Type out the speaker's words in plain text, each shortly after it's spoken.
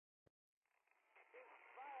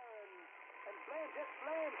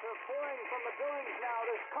Flames are pouring from the buildings now.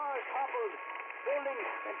 There's cars toppled, buildings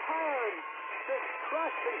entire just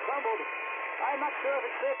crushed and crumbled. I'm not sure if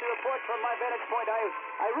it's safe to report from my vantage point.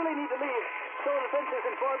 I really need to leave. Civil Defense has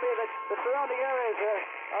informed me that the surrounding areas are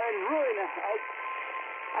in ruin.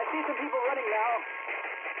 I see some people running now.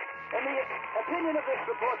 In the opinion of this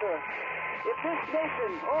reporter, if this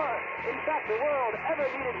nation, or in fact the world, ever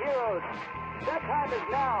needed heroes, that time is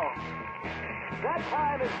now. That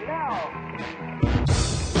time is now.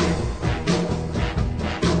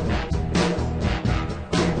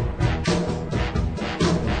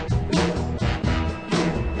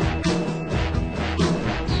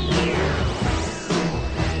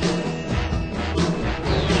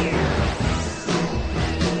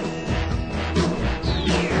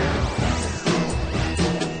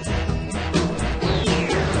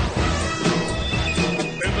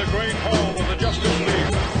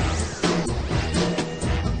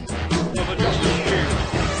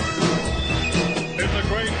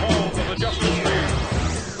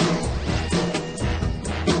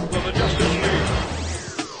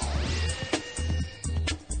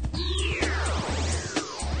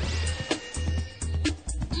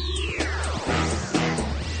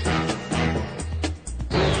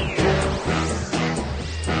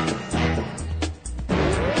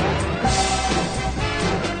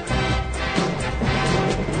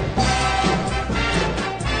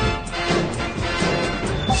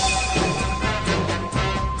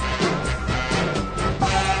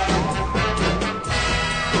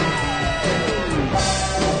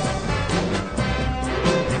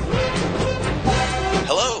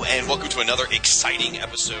 Another exciting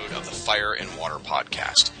episode of the Fire and Water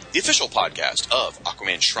Podcast, the official podcast of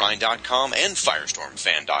AquamanShrine.com and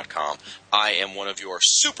FirestormFan.com. I am one of your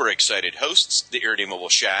super excited hosts, the irredeemable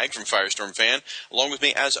Shag from Firestorm Fan. Along with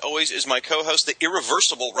me, as always, is my co-host, the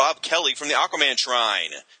irreversible Rob Kelly from the Aquaman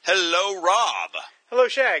Shrine. Hello, Rob. Hello,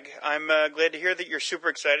 Shag. I'm glad to hear that you're super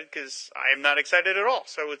excited, because I am not excited at all,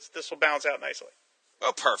 so this will balance out nicely.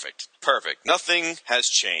 Oh, perfect. Perfect. Nothing has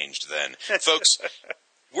changed then. Folks,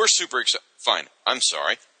 we're super excited. Fine, I'm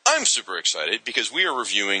sorry. I'm super excited because we are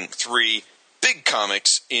reviewing 3 big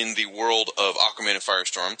comics in the world of Aquaman and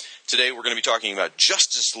Firestorm. Today we're going to be talking about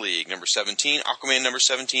Justice League number 17, Aquaman number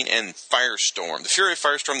 17, and Firestorm. The Fury of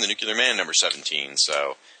Firestorm, the Nuclear Man number 17.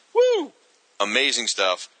 So, woo! Amazing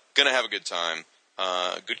stuff. Gonna have a good time.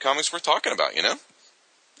 Good comics worth talking about, you know?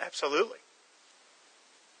 Absolutely.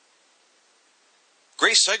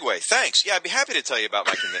 Great segue. Thanks. Yeah, I'd be happy to tell you about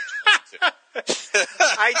my convention.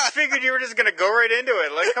 I figured you were just going to go right into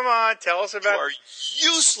it. Like, come on, tell us about... You are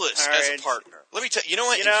useless as a partner. Let me tell you, you know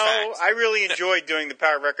what? I really enjoyed doing the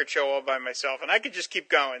Power Record show all by myself, and I could just keep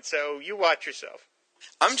going, so you watch yourself.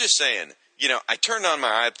 I'm just saying, I turned on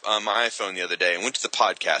my iPhone the other day and went to the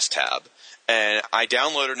podcast tab, and I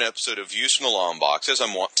downloaded an episode of Views from the Long Box, as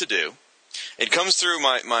I'm wont to do. It comes through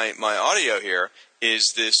my audio here,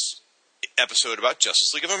 is this episode about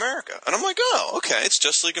Justice League of America. And I'm like, oh, okay, it's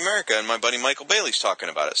Justice League America, and my buddy Michael Bailey's talking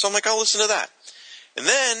about it. So I'm like, I'll listen to that. And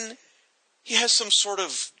then he has some sort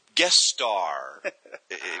of guest star.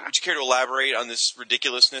 Would you care to elaborate on this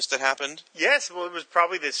ridiculousness that happened? Yes, well, it was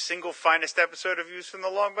probably the single finest episode of Views from the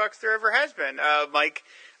Long Box there ever has been. Mike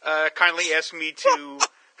kindly asked me to...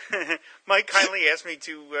 Mike kindly asked me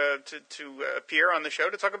to appear on the show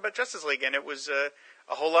to talk about Justice League, and it was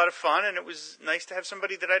a whole lot of fun, and it was nice to have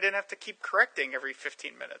somebody that I didn't have to keep correcting every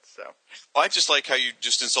 15 minutes. So, I just like how you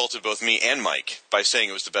just insulted both me and Mike by saying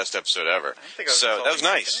it was the best episode ever. So that was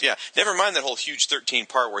nice. Yeah, never mind that whole huge 13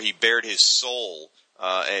 part where he bared his soul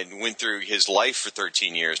and went through his life for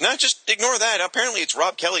 13 years. No, just ignore that. Apparently, it's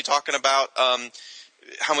Rob Kelly talking about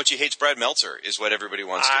how much he hates Brad Meltzer is what everybody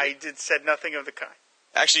wants to hear. I said nothing of the kind.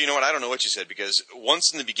 Actually, you know what? I don't know what you said, because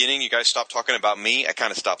once in the beginning you guys stopped talking about me, I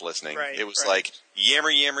kind of stopped listening. Right, it was like, yammer,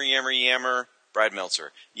 yammer, yammer, yammer, Brad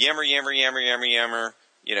Meltzer. Yammer, yammer, yammer, yammer, yammer,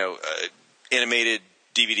 animated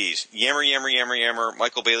DVDs. Yammer, yammer, yammer, yammer,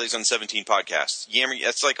 Michael Bailey's on 17 podcasts. Yammer,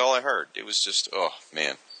 that's like all I heard. It was just, oh,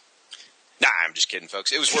 man. Nah, I'm just kidding,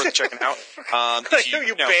 folks. It was worth checking out.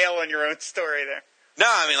 You bail on your own story there. No,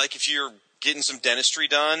 I mean, like, if you're getting some dentistry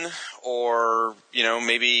done, or,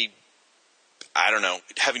 maybe... I don't know,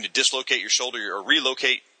 having to dislocate your shoulder or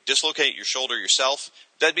dislocate your shoulder yourself,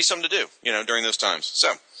 that'd be something to do, during those times.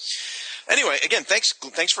 So, anyway, again, thanks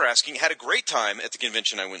for asking. Had a great time at the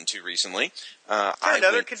convention I went to recently.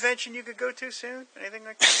 Another convention you could go to soon? Anything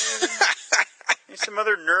like that? Some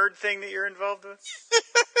other nerd thing that you're involved with?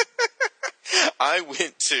 I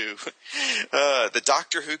went to the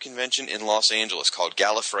Doctor Who convention in Los Angeles called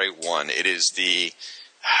Gallifrey 1. It is the...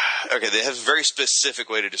 Okay, they have a very specific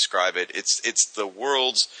way to describe it. It's the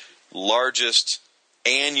world's largest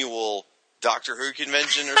annual Doctor Who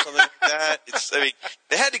convention or something like that.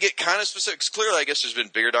 They had to get kind of specific, because clearly I guess there's been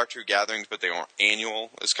bigger Doctor Who gatherings, but they aren't annual.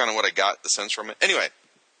 That's kind of what I got the sense from it. Anyway,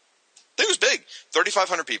 it was big.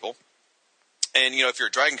 3,500 people. And, if you're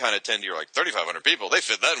a DragonCon attendee, you're like, 3,500 people, they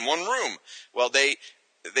fit that in one room. Well, they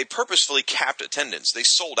purposefully capped attendance. They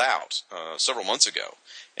sold out several months ago.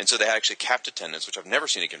 And so they actually capped attendance, which I've never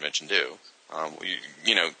seen a convention do.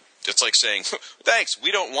 It's like saying, thanks,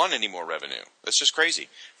 we don't want any more revenue. That's just crazy.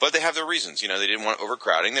 But they have their reasons. They didn't want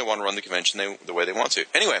overcrowding. They want to run the convention the way they want to.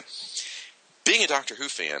 Anyway, being a Doctor Who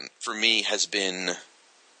fan, for me, has been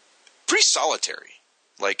pretty solitary.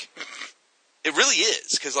 Like, it really is.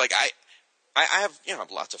 Because, like, I have,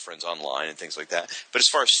 have lots of friends online and things like that. But as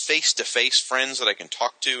far as face-to-face friends that I can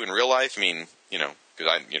talk to in real life, I mean,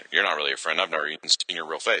 because you're not really a friend. I've never even seen your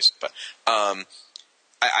real face. But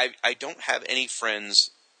I don't have any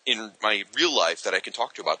friends in my real life that I can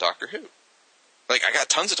talk to about Doctor Who. Like, I got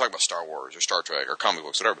tons to talk about Star Wars or Star Trek or comic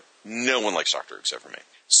books, whatever. But no one likes Doctor Who except for me.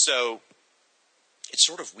 So it's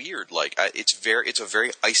sort of weird. Like, it's a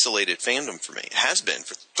very isolated fandom for me. It has been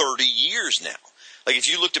for 30 years now. Like,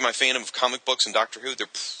 if you looked at my fandom of comic books and Doctor Who, they're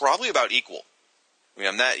probably about equal. I mean,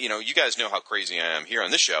 I'm that, you guys know how crazy I am here on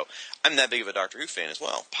this show. I'm that big of a Doctor Who fan as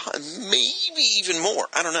well. Maybe even more.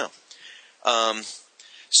 I don't know.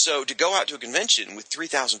 So to go out to a convention with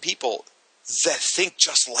 3,000 people that think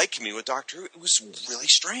just like me with Doctor Who, it was really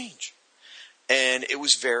strange. And it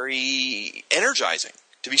was very energizing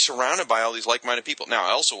to be surrounded by all these like-minded people. Now,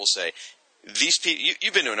 I also will say, these people,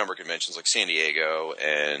 you've been to a number of conventions like San Diego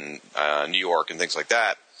and New York and things like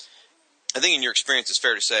that. I think in your experience, it's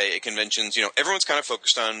fair to say at conventions, everyone's kind of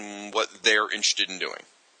focused on what they're interested in doing.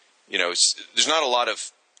 There's not a lot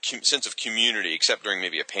of sense of community except during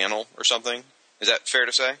maybe a panel or something. Is that fair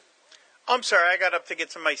to say? I'm sorry, I got up to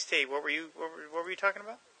get some iced tea. What were you talking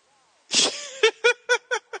about?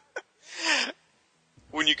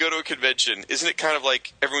 When you go to a convention, isn't it kind of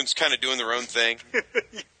like everyone's kind of doing their own thing?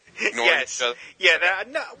 Yes. Yeah.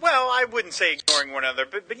 Well, I wouldn't say ignoring one another,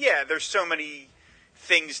 but yeah, there's so many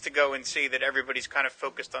things to go and see that everybody's kind of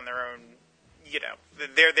focused on their own.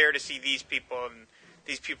 They're there to see these people, and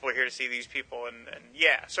these people are here to see these people, and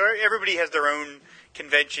yeah. So everybody has their own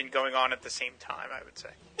convention going on at the same time, I would say.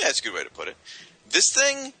 Yeah, that's a good way to put it. This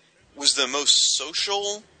thing was the most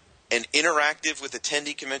social and interactive with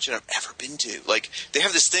attendee convention I've ever been to. Like, they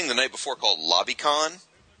have this thing the night before called LobbyCon,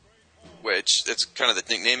 which that's kind of the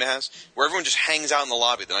nickname it has, where everyone just hangs out in the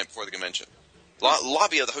lobby the night before the convention.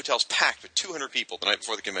 Lobby of the hotel's packed with 200 people the night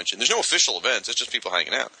before the convention. There's no official events. It's just people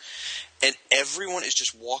hanging out. And everyone is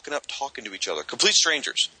just walking up, talking to each other. Complete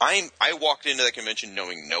strangers. I walked into that convention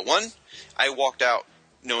knowing no one. I walked out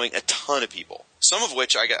knowing a ton of people. Some of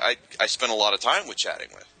which I spent a lot of time with chatting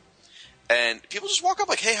with. And people just walk up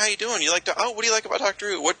like, hey, how you doing? What do you like about Doctor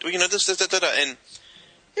Who? This. And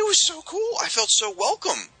it was so cool. I felt so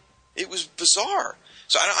welcome. It was bizarre.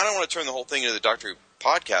 So I don't want to turn the whole thing into the Doctor Who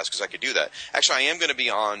podcast because I could do that. Actually, I am going to be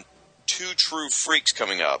on Two True Freaks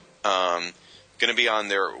coming up. Going to be on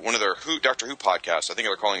one of their Doctor Who podcasts. I think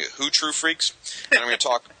they're calling it Who True Freaks. And I'm going to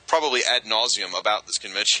talk probably ad nauseum about this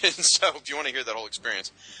convention. So if you want to hear that whole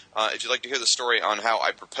experience, if you'd like to hear the story on how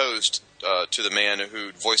I proposed to the man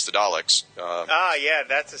who voiced the Daleks. Yeah,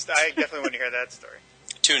 I definitely want to hear that story.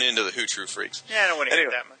 Tune into the Who True Freaks. Yeah, I don't want to hear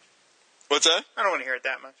it that much. What's that? I don't want to hear it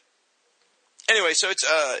that much. Anyway, so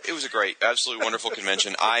it was a great, absolutely wonderful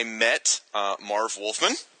convention. I met Marv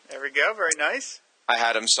Wolfman. There we go. Very nice. I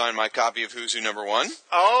had him sign my copy of Who's Who #1.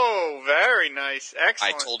 Oh, very nice.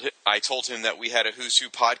 Excellent. I told him that we had a Who's Who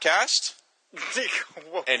podcast.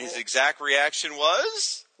 And his exact reaction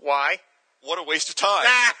was... Why? What a waste of time.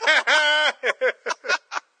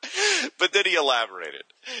 But then he elaborated.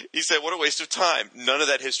 He said, what a waste of time. None of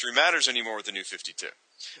that history matters anymore with the New 52.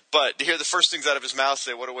 But to hear the first things out of his mouth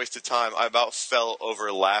say, what a waste of time, I about fell over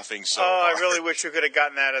laughing so hard. I really wish you could have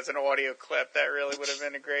gotten that as an audio clip. That really would have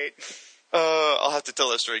been a great... I'll have to tell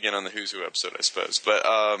that story again on the Who's Who episode, I suppose. But,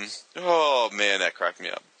 oh, man, that cracked me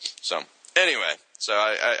up. So, anyway, so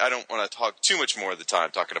I don't want to talk too much more of the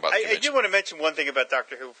time talking about the convention. I did want to mention one thing about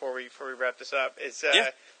Doctor Who before we wrap this up.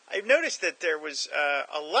 I've noticed that there was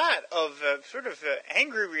a lot of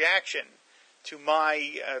angry reaction to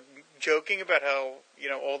my joking about how,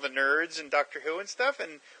 all the nerds and Doctor Who and stuff.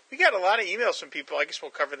 And we got a lot of emails from people. I guess we'll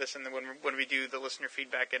cover this when we do the listener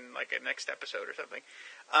feedback in like a next episode or something.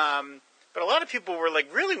 But a lot of people were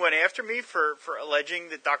really went after me for alleging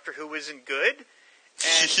that Doctor Who isn't good.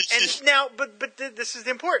 And now, but this is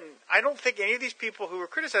important. I don't think any of these people who were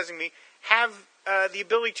criticizing me have the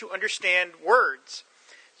ability to understand words,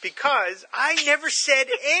 because I never said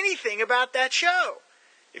anything about that show.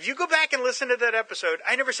 If you go back and listen to that episode,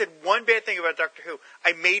 I never said one bad thing about Doctor Who.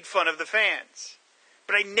 I made fun of the fans.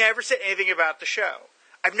 But I never said anything about the show.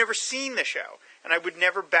 I've never seen the show. And I would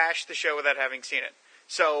never bash the show without having seen it.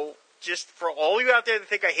 So, just for all you out there that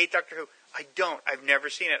think I hate Doctor Who, I don't. I've never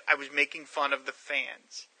seen it. I was making fun of the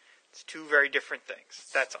fans. It's two very different things.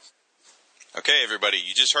 That's all. Okay, everybody,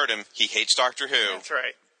 you just heard him. He hates Doctor Who. That's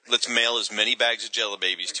right. Let's mail as many bags of Jello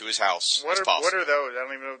Babies to his house as possible. What are those? I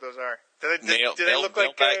don't even know what those are. Do they look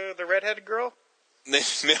like the redheaded girl?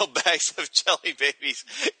 Mail bags of Jelly Babies,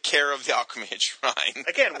 care of the Aquaman Shrine.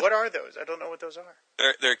 Again, what are those? I don't know what those are.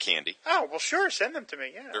 They're candy. Oh, well, sure, send them to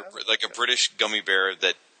me, yeah. They're like a British gummy bear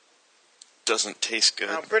that doesn't taste good.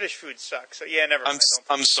 No, British food sucks, so yeah, never mind.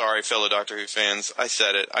 I'm sorry, fellow Doctor Who fans. I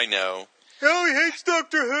said it. I know. Oh, he hates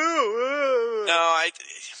Doctor Who. No,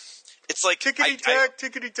 it's like...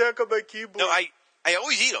 Tickety-tack on my keyboard. No, I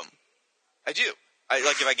always eat them. I do.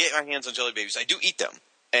 If I get my hands on Jelly Babies, I do eat them.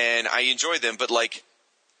 And I enjoy them, but like,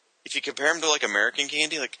 if you compare them to like American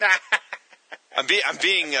candy, like, I'm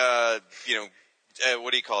being,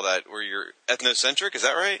 what do you call that? Where you're ethnocentric? Is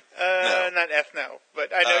that right? No. Not ethno,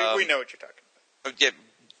 but I know we know what you're talking about. Yeah,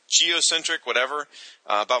 geocentric, whatever.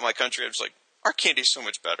 About my country, I'm just like, our candy's so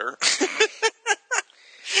much better.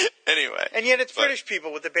 Anyway, and yet it's British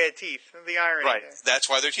people with the bad teeth. The irony, right? There. That's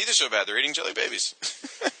why their teeth are so bad. They're eating Jelly Babies.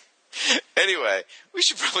 Anyway, we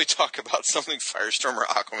should probably talk about something Firestorm or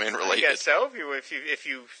Aquaman related. I guess so, if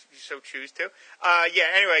you so choose to.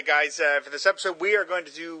 Anyway, guys, for this episode, we are going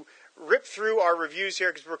to rip through our reviews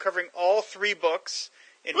here because we're covering all three books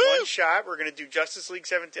in one shot. We're going to do Justice League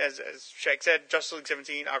 17, as Shaq said, Justice League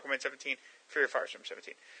 17, Aquaman 17, Fury of Firestorm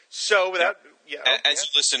 17. So without, you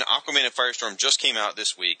listen, Aquaman and Firestorm just came out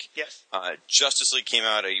this week. Yes. Justice League came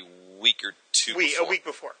out a week or two before. A week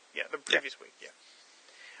before. Yeah, the previous week. Yeah.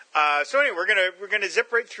 So anyway, we're gonna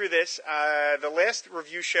zip right through this. The last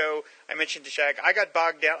review show I mentioned to Shaq, I got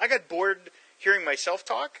bogged down. I got bored hearing myself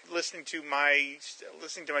talk, listening to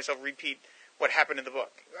myself repeat what happened in the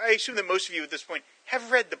book. I assume that most of you at this point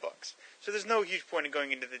have read the books, so there's no huge point in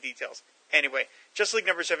going into the details. Anyway, Justice League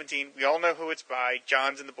number 17. We all know who it's by.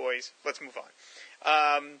 Johns and the boys. Let's move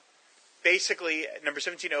on. Basically, number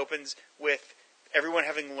 17 opens with everyone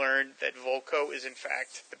having learned that Volko is in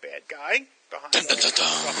fact the bad guy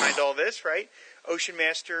behind all this, right? Ocean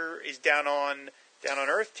Master is down on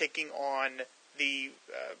Earth, taking on the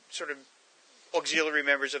sort of auxiliary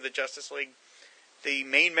members of the Justice League. The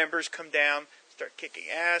main members come down, start kicking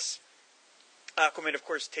ass. Aquaman, of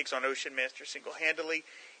course, takes on Ocean Master single-handedly.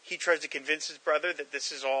 He tries to convince his brother that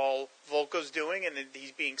this is all Volko's doing and that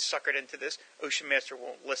he's being suckered into this. Ocean Master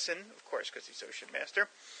won't listen, of course, because he's Ocean Master.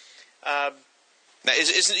 Now,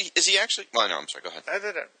 is he actually? Well, no, I'm sorry. Go ahead.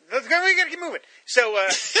 We got to keep moving. So,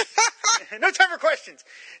 no time for questions.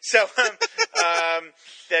 So,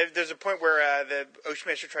 there's a point where the Ocean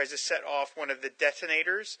Master tries to set off one of the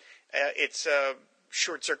detonators. It's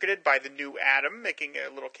short-circuited by the new Adam, making a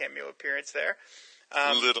little cameo appearance there.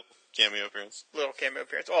 Little cameo appearance.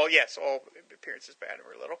 Oh, yes, all appearances by Adam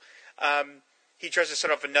are little. He tries to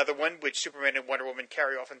set off another one, which Superman and Wonder Woman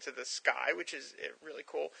carry off into the sky, which is really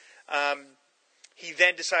cool. He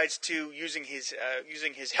then decides to, using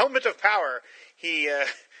his helmet of power, he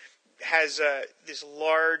has this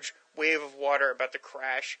large wave of water about to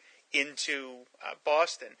crash into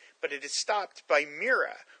Boston, but it is stopped by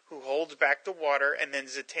Mira, who holds back the water, and then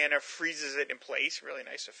Zatanna freezes it in place. Really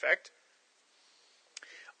nice effect.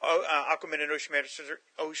 Aquaman and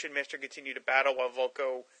Ocean Master continue to battle while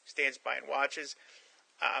Volko stands by and watches.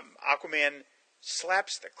 Aquaman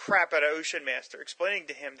slaps the crap out of Ocean Master, explaining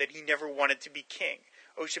to him that he never wanted to be king.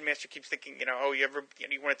 Ocean Master keeps thinking,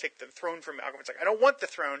 you want to take the throne from me. Aquaman's like, I don't want the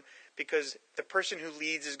throne because the person who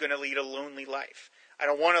leads is going to lead a lonely life. I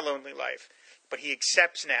don't want a lonely life. But he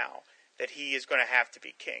accepts now that he is going to have to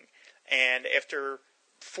be king. And after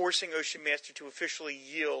forcing Ocean Master to officially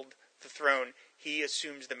yield the throne, he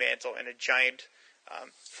assumes the mantle, and a giant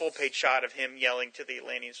full-page shot of him yelling to the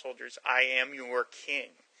Atlantean soldiers, I am your king.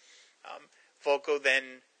 Volko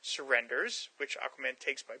then surrenders, which Aquaman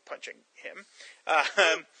takes by punching him.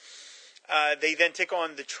 They then take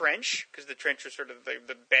on the Trench, because the Trench are sort of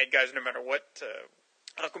the bad guys no matter what.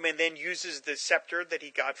 Aquaman then uses the scepter that he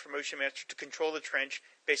got from Ocean Master to control the Trench,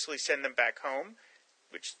 basically send them back home,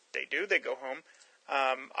 which they do. They go home.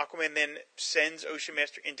 Aquaman then sends Ocean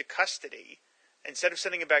Master into custody. Instead of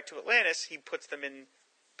sending him back to Atlantis, he puts them in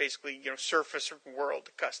basically, surface world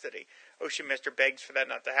custody. Ocean Master begs for that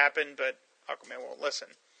not to happen, but Aquaman won't listen.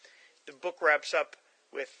 The book wraps up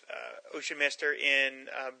with Ocean Master in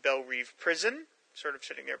Belle Reve prison, sort of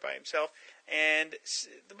sitting there by himself. And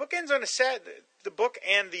the book ends on a sad. The book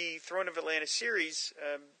and the Throne of Atlantis series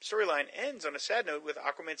storyline ends on a sad note with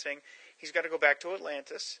Aquaman saying he's got to go back to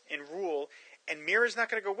Atlantis and rule, and Mira's not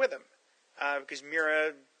going to go with him because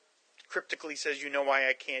Mira cryptically says, "You know why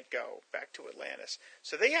I can't go back to Atlantis."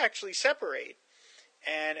 So they actually separate.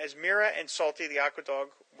 And as Mira and Salty, the Aqua Dog,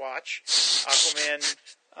 watch, Aquaman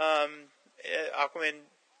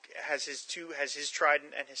has his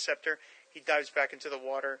trident and his scepter. He dives back into the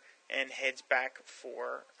water and heads back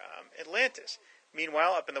for Atlantis.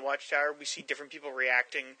 Meanwhile, up in the Watchtower, we see different people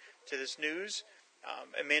reacting to this news.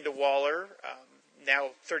 Amanda Waller,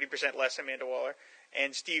 now 30% less Amanda Waller,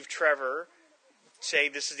 and Steve Trevor say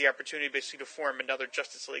this is the opportunity basically to form another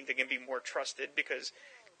Justice League that can be more trusted because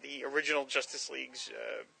the original Justice League's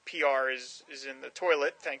PR is in the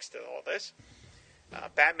toilet thanks to all this.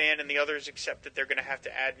 Batman and the others accept that they're going to have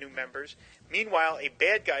to add new members. Meanwhile, a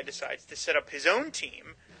bad guy decides to set up his own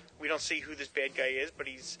team. We don't see who this bad guy is, but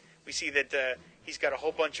we see that he's got a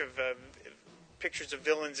whole bunch of pictures of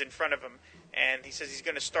villains in front of him, and he says he's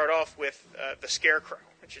going to start off with the Scarecrow,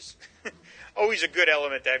 which is always a good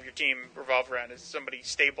element to have your team revolve around, is somebody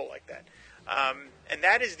stable like that. And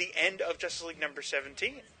that is the end of Justice League number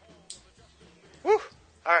 17. Woo!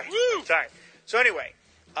 All right. Woo! Sorry. So anyway,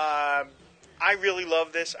 I really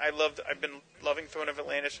love this. I've been loving Throne of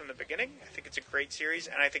Atlantis from the beginning. I think it's a great series,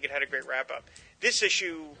 and I think it had a great wrap-up. This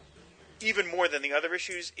issue, even more than the other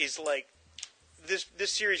issues, is like this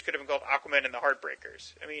series could have been called Aquaman and the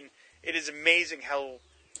Heartbreakers. I mean, it is amazing how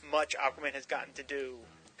much Aquaman has gotten to do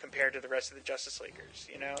compared to the rest of the Justice Leaguers.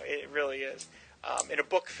 You know, it really is. In a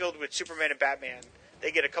book filled with Superman and Batman,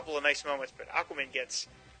 they get a couple of nice moments, but Aquaman gets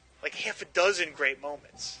like half a dozen great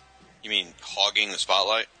moments. You mean hogging the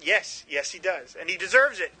spotlight? Yes, he does, and he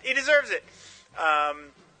deserves it. He deserves it.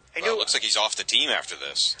 It looks like he's off the team after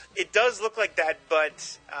this. It does look like that,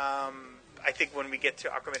 but I think when we get to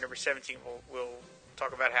Aquaman number 17, we'll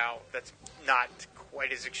talk about how that's not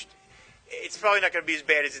quite as. It's probably not going to be as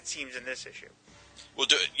bad as it seems in this issue. Well,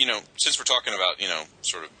 since we're talking about,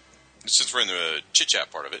 since we're in the chit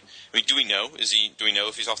chat part of it, I mean, do we know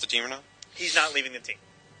if he's off the team or not? He's not leaving the team.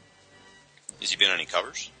 Has he been on any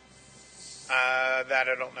covers? That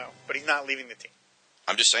I don't know, but he's not leaving the team.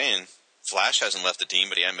 I'm just saying, Flash hasn't left the team,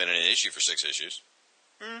 but he hasn't been in an issue for 6 issues.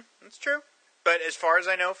 That's true. But as far as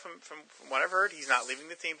I know, from what I've heard, he's not leaving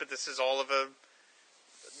the team. But this is all of a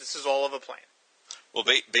plan. Well,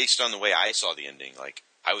 based on the way I saw the ending, like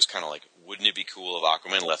I was kind of like, wouldn't it be cool if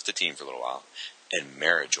Aquaman left the team for a little while and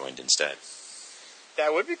Mara joined instead?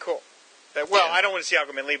 That would be cool. I don't want to see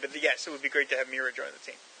Aquaman leave, but yes, it would be great to have Mira join the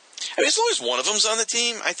team. I mean, as long as one of them's on the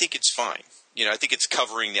team, I think it's fine. I think it's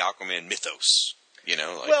covering the Aquaman mythos.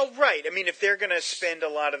 Well, right. I mean, if they're going to spend a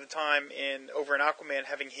lot of the time over in Aquaman,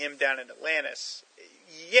 having him down in Atlantis,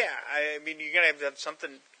 yeah. I mean, you're going to have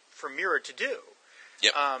something for Mira to do.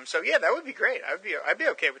 Yep. So yeah, that would be great. I'd be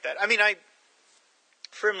okay with that. I mean, I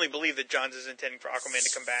firmly believe that Johns is intending for Aquaman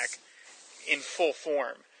to come back in full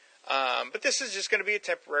form. But this is just going to be a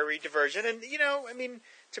temporary diversion, and I mean,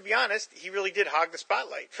 to be honest, he really did hog the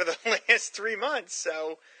spotlight for the last 3 months.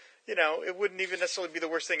 So, it wouldn't even necessarily be the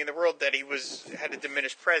worst thing in the world that he had a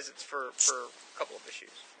diminished presence for a couple of issues.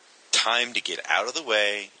 Time to get out of the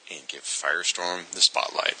way and give Firestorm the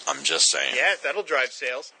spotlight. I'm just saying. Yeah, that'll drive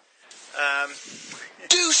sales.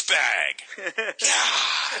 Douchebag!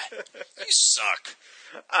 God, you suck.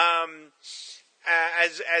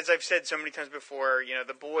 As I've said so many times before,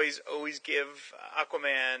 the boys always give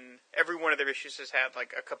Aquaman, every one of their issues has had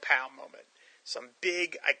like a kapow moment. Some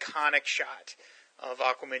big, iconic shot of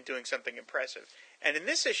Aquaman doing something impressive. And in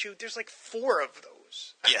this issue, there's like 4 of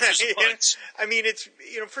those. Yeah, there's a bunch. I mean, it's,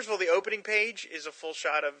 first of all, the opening page is a full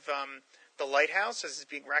shot of the lighthouse as it's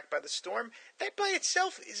being racked by the storm. That by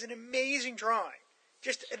itself is an amazing drawing.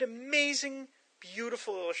 Just an amazing,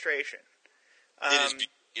 beautiful illustration.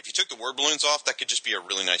 If you took the word balloons off, that could just be a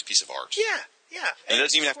really nice piece of art. Yeah. And it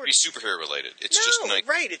doesn't even have to be superhero related. It's just nice.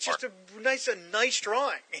 Right. It's just a nice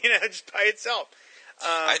drawing, just by itself.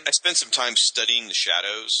 I spent some time studying the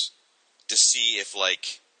shadows to see if,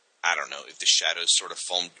 I don't know, if the shadows sort of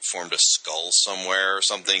formed a skull somewhere or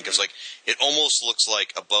something. Because, it almost looks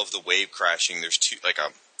like above the wave crashing, there's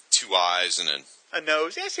two eyes and a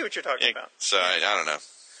nose. Yeah, I see what you're talking about. So, I don't know.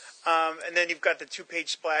 And then you've got the 2-page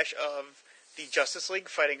splash of the Justice League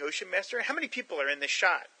fighting Ocean Master. How many people are in this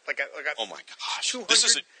shot? Oh my gosh! 200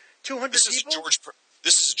 this people.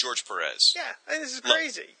 This is a George Perez. Yeah, I mean, this is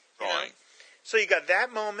crazy. Drawing. So you got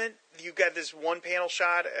that moment. You got this one panel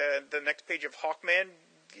shot. The next page of Hawkman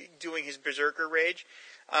doing his berserker rage.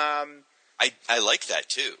 I I like that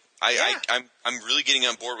too. I'm really getting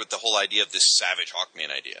on board with the whole idea of this Savage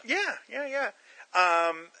Hawkman idea. Yeah.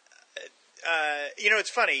 It's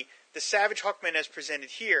funny. The Savage Hawkman as presented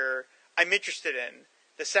here, I'm interested in.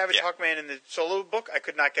 The Savage Hawkman in the solo book, I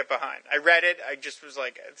could not get behind. I read it. I just was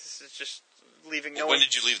like, this is just leaving no. When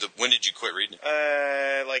did you leave when did you quit reading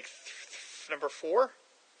it? Number 4.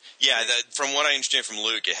 Yeah, from what I understand from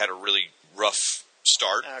Luke, it had a really rough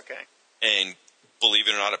start. Okay. And believe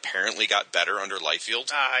it or not, apparently got better under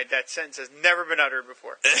Liefeld. That sentence has never been uttered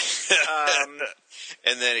before.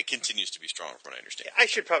 And then it continues to be strong, from what I understand. I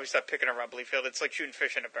should probably stop picking on Rob Liefeld. It's like shooting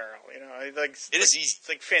fish in a barrel. It is easy. It's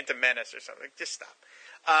like Phantom Menace or something. Just stop.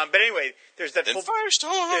 But anyway, there's that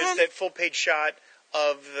full page shot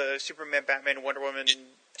of the Superman, Batman, Wonder Woman.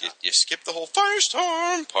 You skip the whole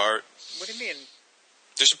Firestorm part. What do you mean?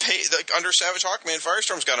 There's a page under Savage Hawkman.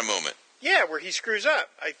 Firestorm's got a moment. Yeah, where he screws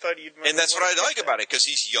up. I thought you'd. And that's what I like about it, because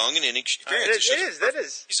he's young and inexperienced. That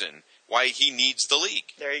is reason why he needs the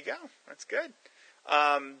League. There you go. That's good.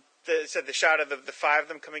 The shot of the 5 of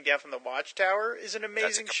them coming down from the watchtower is an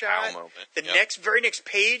amazing shot. Moment. The very next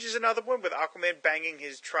page is another one with Aquaman banging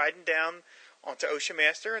his trident down onto Ocean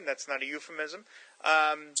Master, and that's not a euphemism.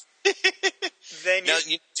 Then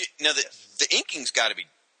the inking's got to be.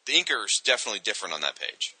 The inker's definitely different on that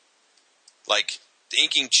page. Like, the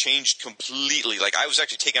inking changed completely. Like, I was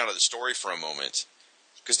actually taken out of the story for a moment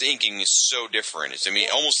because the inking is so different.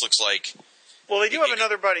 It almost looks like. Well, they do have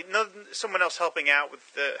someone else helping out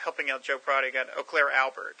Joe Prada. You got Eau Claire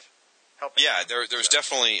Albert helping. Yeah, there's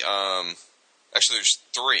definitely. Actually, there's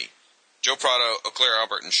 3: Joe Prada, Eau Claire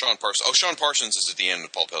Albert, and Sean Parsons. Oh, Sean Parsons is at the end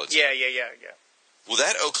of Paul Pelletier. Yeah. Well,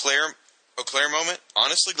 that Eau Claire moment,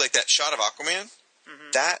 honestly, like that shot of Aquaman,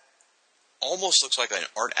 that almost looks like an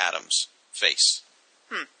Art Adams face.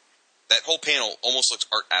 That whole panel almost looks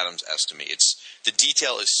Art Adams-esque to me. The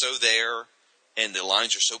detail is so there, and the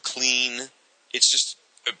lines are so clean. It's just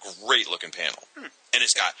a great-looking panel. And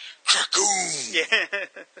it's got Krakoon! Yeah.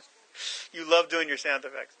 You love doing your sound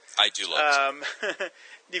effects. I do love it.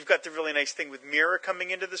 You've got the really nice thing with Mira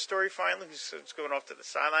coming into the story finally, who's going off to the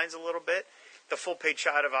sidelines a little bit. The full-page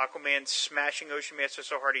shot of Aquaman smashing Ocean Master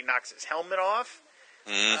so hard he knocks his helmet off.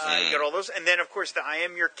 You got all those. And then, of course, the I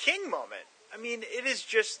Am Your King moment. I mean, it is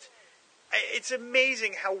just... It's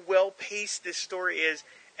amazing how well-paced this story is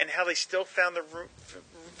and how they still found the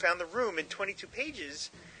room in 22 pages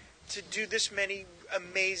to do this many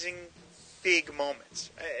amazing big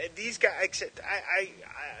moments. These guys...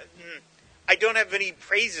 I don't have any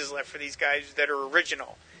praises left for these guys that are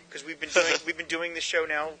original, because we've been doing this show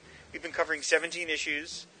now. We've been covering 17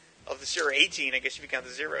 issues of the, or 18, I guess if you count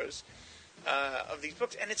the zeros, of these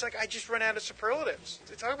books, and it's like I just run out of superlatives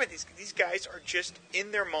to talk about. These guys are just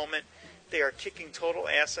in their moment. They are kicking total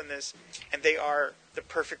ass on this, and they are the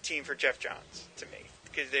perfect team for Jeff Johns to me,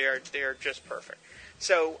 because they are just perfect.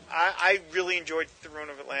 So I really enjoyed Throne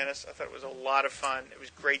of Atlantis. I thought it was a lot of fun. It was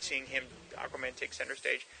great seeing Aquaman take center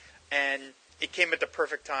stage, and it came at the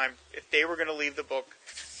perfect time. If they were going to leave the book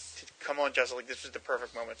to come on Justice League, this was the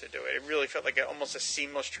perfect moment to do it. It really felt like almost a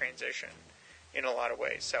seamless transition in a lot of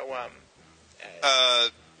ways. So, I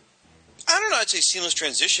don't know. I'd say seamless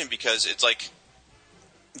transition because it's like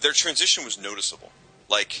their transition was noticeable.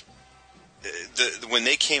 Like when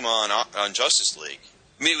they came on Justice League,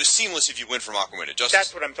 I mean, it was seamless if you went from Aquaman to Justice.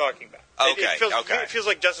 That's what I'm talking about. Okay, it feels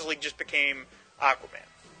like Justice League just became Aquaman.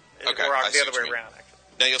 Okay, or the other way around. Actually,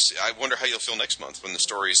 now you'll see. I wonder how you'll feel next month when the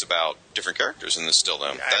story is about different characters and it's still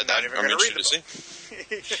them. I'm interested to see.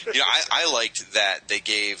 I liked that they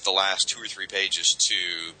gave the last 2 or 3 pages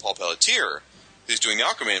to Paul Pelletier, who's doing the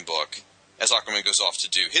Aquaman book, as Aquaman goes off to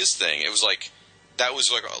do his thing. It was like that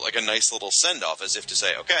was like a nice little send off, as if to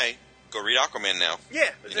say, "Okay, go read Aquaman now."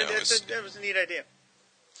 Yeah, that was a neat idea.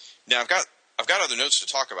 Now I've got other notes to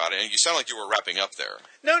talk about, and you sound like you were wrapping up there.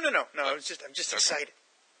 No. I'm just excited.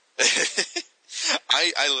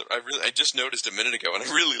 I just noticed a minute ago, and I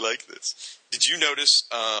really like this. Did you notice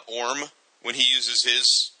Orm when he uses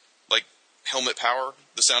his helmet power,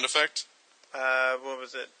 the sound effect? What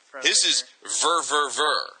was it? His is ver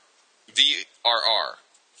VRR,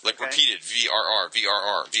 repeated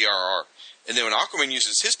VRR. And then when Aquaman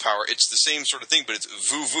uses his power, it's the same sort of thing, but it's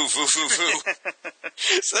voo, voo, voo, voo, voo.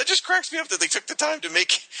 So that just cracks me up that they took the time to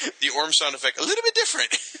make the Orm sound effect a little bit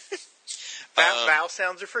different. Vowel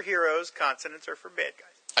sounds are for heroes, consonants are for bad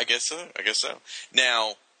guys. I guess so. Now,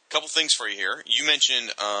 a couple things for you here. You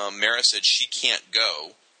mentioned Mara said she can't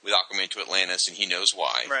go with Aquaman to Atlantis, and he knows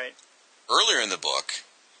why. Right. Earlier in the book,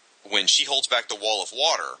 when she holds back the wall of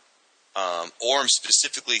water, Orm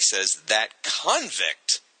specifically says that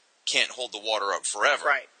convict can't hold the water up forever.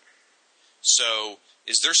 Right. So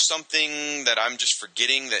Is there something that I'm just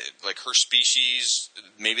forgetting that, like, her species,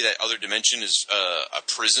 maybe that other dimension is a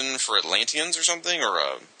prison for Atlanteans or something,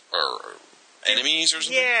 or enemies or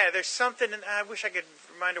something? Yeah, there's something, and I wish I could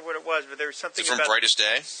remind her what it was, but there was something from about... Brightest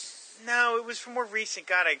Day? No, it was from more recent.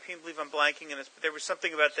 God, I can't believe I'm blanking on this, but there was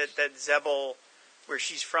something about that Zebel, where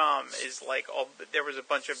she's from, is like, there was a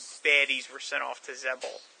bunch of baddies were sent off to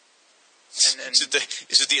Zebel. And then,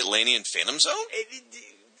 is it the Atlantean Phantom Zone?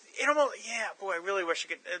 It almost, yeah, boy, I really wish I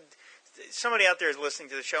could. Somebody out there is listening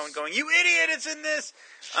to the show and going, "You idiot! It's in this."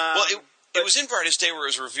 Well, it was in Brightest Day where it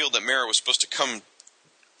was revealed that Mera was supposed to come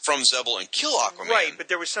from Zebel and kill Aquaman. Right, but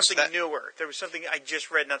there was something newer. There was something I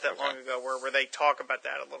just read not that long ago where they talk about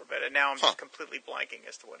that a little bit, and now I'm just completely blanking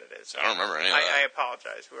as to what it is. I don't remember any of that. I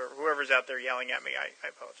apologize. Whoever's out there yelling at me, I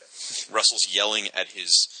apologize. Russell's yelling at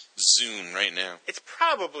his Zune right now. It's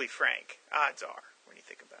probably Frank. Odds are, when you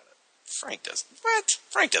think about it. Frank doesn't. What?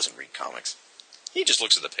 Frank doesn't read comics. He just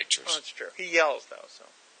looks at the pictures. Oh, that's true. He yells though, so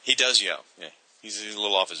he does yell. Yeah, he's a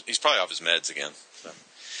little off his. He's probably off his meds again. So.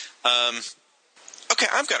 Okay,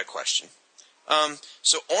 I've got a question.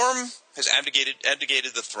 So Orm has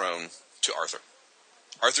abdicated the throne to Arthur.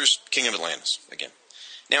 Arthur's king of Atlantis again.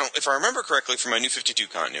 Now, if I remember correctly from my New 52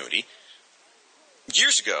 continuity,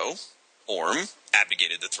 years ago, Orm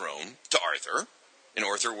abdicated the throne to Arthur, and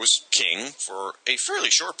Arthur was king for a fairly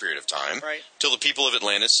short period of time, right, till the people of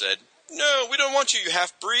Atlantis said, "No, we don't want you, you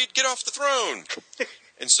half-breed. Get off the throne."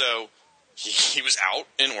 And so he was out,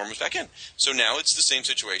 and Orm was back in. So now it's the same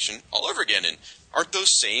situation all over again. And aren't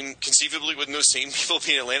those same, conceivably, wouldn't those same people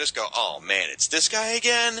be in Atlantis go, "Oh man, it's this guy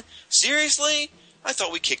again? Seriously? I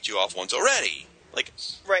thought we kicked you off once already." Like,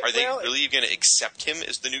 right. Are they really going to accept him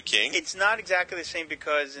as the new king? It's not exactly the same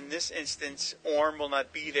because in this instance, Orm will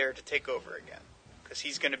not be there to take over again because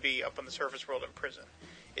he's going to be up on the surface world in prison.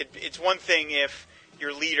 It's one thing if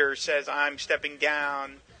your leader says, "I'm stepping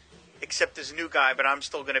down, accept this new guy, but I'm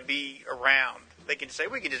still going to be around." They can say,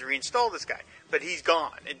 "We can just reinstall this guy," but he's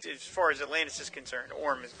gone. As far as Atlantis is concerned,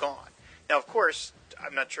 Orm is gone. Now, of course,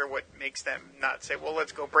 I'm not sure what makes them not say, "Well,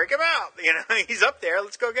 let's go break him out." You know, he's up there.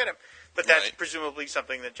 Let's go get him. But that's presumably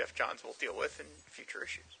something that Jeff Johns will deal with in future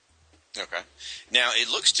issues. Okay. Now, it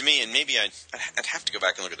looks to me, and maybe I'd have to go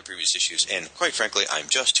back and look at the previous issues, and quite frankly, I'm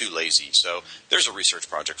just too lazy. So there's a research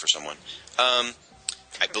project for someone.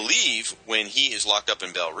 I believe when he is locked up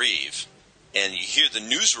in Belle Reve, and you hear the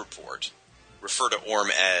news report refer to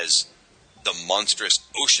Orm as the monstrous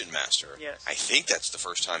Ocean Master, yes, I think that's the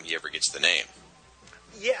first time he ever gets the name.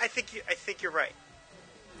 Yeah, I think you're right.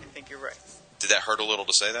 I think you're right. Did that hurt a little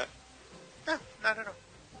to say that? No, not at all.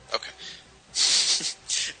 Okay.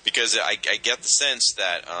 Because I get the sense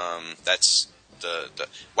that that's the...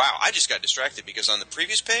 Wow, I just got distracted because on the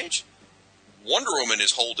previous page, Wonder Woman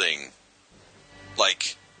is holding,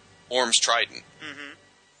 like, Orm's trident. Mm-hmm.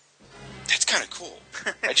 That's kind of cool.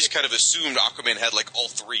 I just kind of assumed Aquaman had, like, all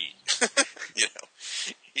three. You know?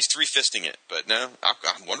 He's three-fisting it, but no,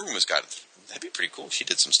 Wonder Woman's got it. That'd be pretty cool. She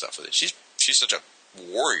did some stuff with it. She's such a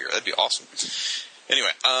warrior. That'd be awesome.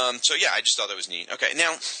 Anyway, so yeah, I just thought that was neat. Okay,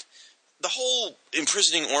 now, the whole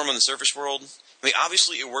imprisoning Orm on the surface world, I mean,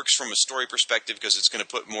 obviously it works from a story perspective because it's going to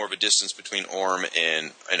put more of a distance between Orm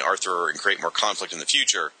and Arthur and create more conflict in the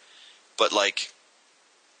future. But, like,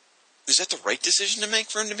 is that the right decision to make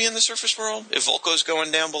for him to be in the surface world if Vulko's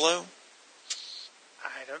going down below?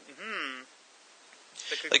 I don't...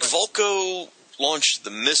 Like, Vulko launched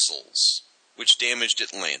the missiles, which damaged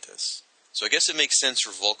Atlantis. So I guess it makes sense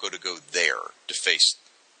for Vulko to go there to face...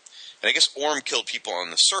 And I guess Orm killed people on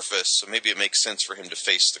the surface, so maybe it makes sense for him to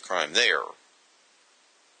face the crime there.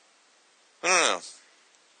 I don't know.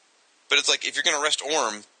 But it's like, if you're going to arrest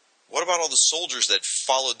Orm, what about all the soldiers that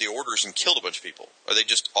followed the orders and killed a bunch of people? Are they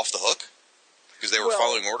just off the hook? Because they were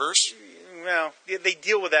following orders? Well, they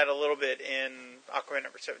deal with that a little bit in Aquaman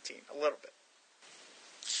number 17. A little bit.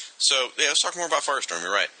 So, yeah, let's talk more about Firestorm.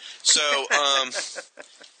 You're right. So,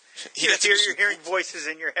 you're hearing voices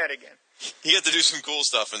in your head again. He got to do some cool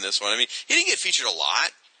stuff in this one. I mean, he didn't get featured a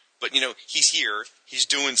lot, but, you know, he's here. He's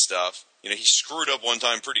doing stuff. You know, he screwed up one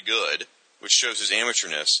time pretty good, which shows his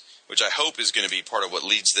amateurness, which I hope is going to be part of what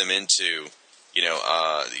leads them into,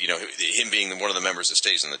 him being one of the members that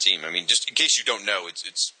stays on the team. I mean, just in case you don't know,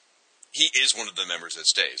 he is one of the members that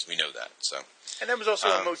stays. We know that. So, and that was also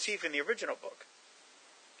a motif in the original book.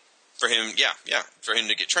 For him, for him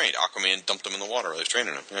to get trained. Aquaman dumped him in the water while he was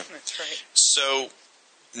training him. Yeah. That's right. So,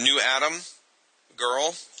 new Adam,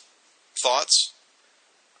 girl, thoughts?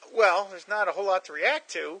 Well, there's not a whole lot to react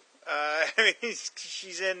to. I mean,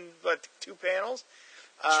 she's in, 2 panels?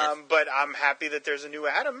 Sure. But I'm happy that there's a new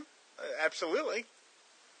Adam. Absolutely.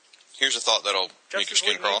 Here's a thought that'll make your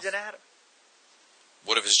skin crawl. Needs an Adam.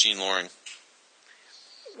 What if it's Gene Loring?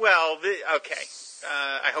 Well, okay.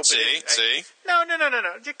 I hope See? it is. See? No.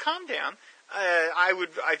 Just calm down.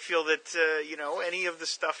 I feel that any of the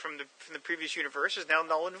stuff from the previous universe is now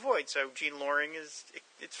null and void. So Gene Loring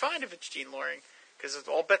it's fine if it's Gene Loring because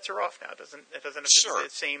all bets are off now. It doesn't have to be the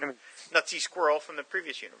same nutsy squirrel from the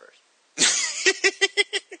previous universe.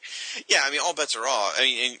 Yeah, I mean, all bets are off.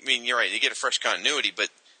 I mean, you're right. You get a fresh continuity, but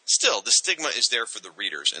still, the stigma is there for the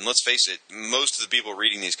readers. And let's face it, most of the people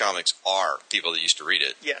reading these comics are people that used to read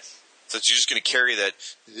it. Yes. So you're just going to carry that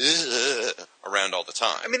around all the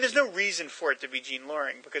time. I mean, there's no reason for it to be Gene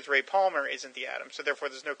Loring because Ray Palmer isn't the Atom, so therefore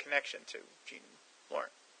there's no connection to Gene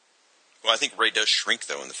Loring. Well, I think Ray does shrink,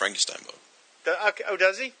 though, in the Frankenstein book.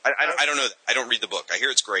 Does he? I don't know. I don't read the book. I hear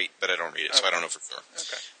it's great, but I don't read it, so I don't know for sure.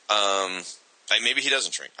 Okay. Maybe he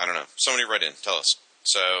doesn't shrink. I don't know. Somebody write in. Tell us.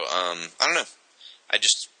 So, I don't know. I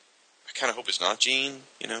kind of hope it's not Gene,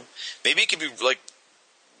 Maybe it could be like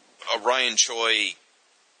a Ryan Choi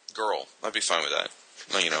girl. I'd be fine with that.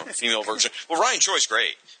 Female version. Well, Ryan Choi's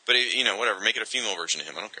great, but whatever. Make it a female version of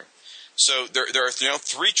him. I don't care. So there are now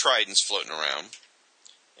 3 tridents floating around,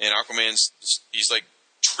 and he's like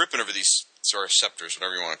tripping over these sort of scepters,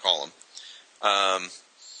 whatever you want to call them.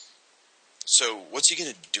 So what's he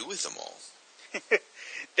going to do with them all?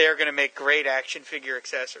 They're going to make great action figure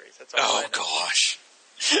accessories. That's all. Oh gosh.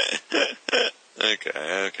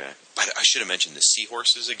 Okay. But I should have mentioned the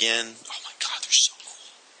seahorses again. Oh my God, they're so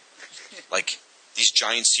cool. Like these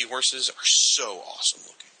giant seahorses are so awesome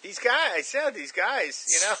looking. These guys, they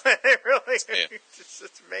really, Yeah.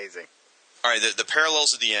 it's amazing. All right, the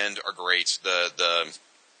parallels at the end are great. The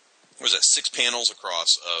what was that, 6 panels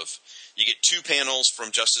across of, you get 2 panels from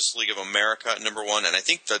Justice League of America #1, and I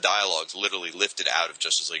think the dialogue's literally lifted out of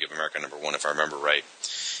Justice League of America #1, if I remember right.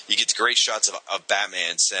 You get the great shots of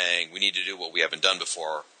Batman saying, we need to do what we haven't done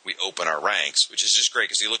before, we open our ranks, which is just great,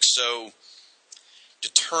 because he looks so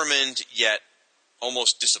determined, yet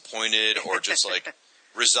almost disappointed, or just like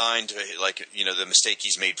resigned to the mistake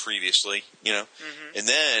he's made previously, Mm-hmm. And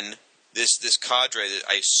then this cadre that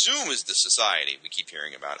I assume is the Society we keep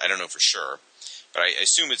hearing about. I don't know for sure, but I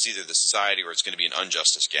assume it's either the Society or it's going to be an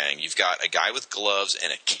Unjustice gang. You've got a guy with gloves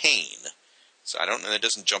and a cane, so I don't know. That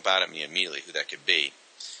doesn't jump out at me immediately who that could be.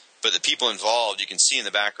 But the people involved, you can see in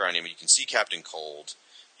the background. You can see Captain Cold,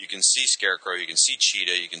 you can see Scarecrow, you can see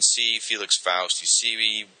Cheetah, you can see Felix Faust, you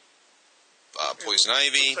see Poison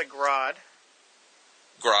Ivy. Looks like Grodd.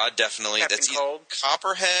 Grodd, definitely. Captain That's Cold.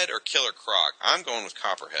 Copperhead or Killer Croc. I'm going with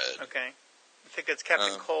Copperhead. Okay. I think that's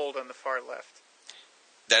Captain Cold on the far left.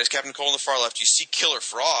 That is Captain Cold on the far left. You see Killer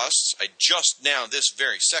Frost. I just now, this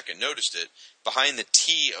very second, noticed it. Behind the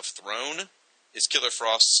T of Throne is Killer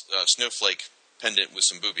Frost's snowflake pendant with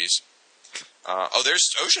some boobies.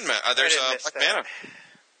 There's Ocean Man. There's Black Manta.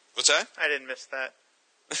 What's that? I didn't miss that.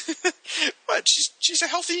 But she's a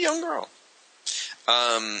healthy young girl.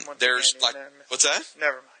 There's Black. What's that?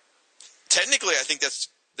 Never mind. Technically, I think this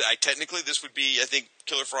would be, I think,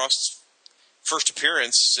 Killer Frost's first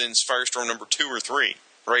appearance since Firestorm #2 or 3,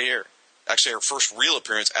 right here. Actually, her first real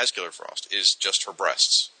appearance as Killer Frost is just her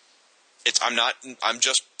breasts. I'm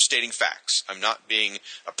just stating facts. I'm not being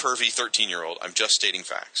a pervy 13-year-old. I'm just stating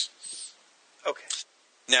facts. Okay.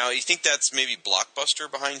 Now, you think that's maybe Blockbuster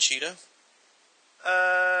behind Cheetah?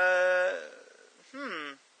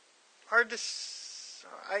 Hard to.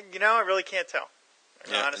 I really can't tell.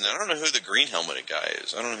 Yeah, honestly. and I don't know who the green helmeted guy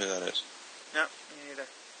is. I don't know who that is. No, me neither.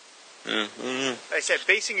 Mm-hmm. Like I said,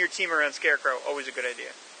 basing your team around Scarecrow, always a good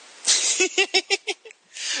idea.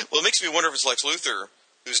 Well, it makes me wonder if it's Lex Luthor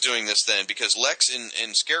who's doing this then, because Lex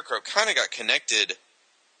and Scarecrow kind of got connected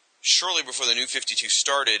shortly before the New 52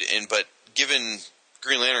 started, but given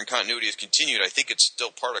Green Lantern continuity has continued, I think it's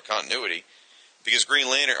still part of continuity, because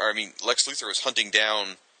Lex Luthor was hunting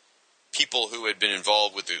down people who had been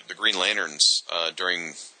involved with the Green Lanterns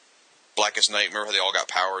during Blackest Night. Remember how they all got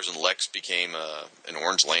powers and Lex became an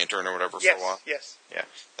Orange Lantern or whatever for a while? Yes. Yeah.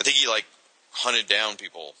 I think he hunted down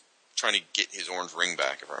people trying to get his orange ring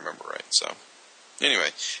back, if I remember right. So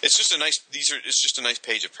anyway, it's just a nice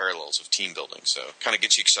page of parallels of team building. So kind of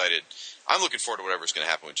gets you excited. I'm looking forward to whatever's going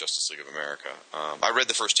to happen with Justice League of America. I read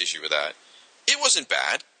the first issue of that. It wasn't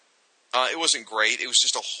bad. It wasn't great. It was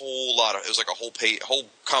just a whole lot of. It was like a whole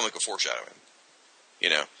comic of foreshadowing.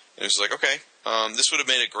 And it was like, okay, this would have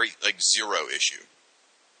made a great Zero issue,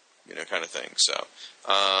 kind of thing. So,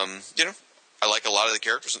 I like a lot of the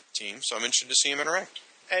characters on the team, so I'm interested to see them interact.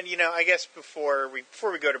 And I guess before we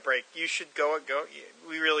go to break, you should go.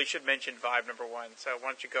 We really should mention Vibe #1. So why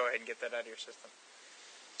don't you go ahead and get that out of your system?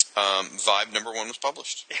 Vibe #1 was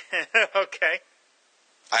published. Okay.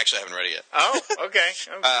 I actually haven't read it yet. Oh, okay.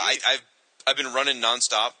 I've been running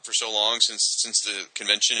nonstop for so long since the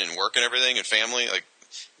convention and work and everything and family. Like,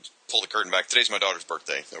 pull the curtain back. Today's my daughter's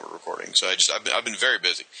birthday that we're recording, so I've been very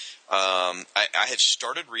busy. I have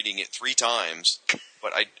started reading it 3 times,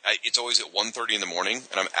 but it's always at 1:30 in the morning,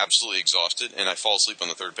 and I'm absolutely exhausted, and I fall asleep on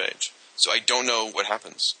the 3rd page. So I don't know what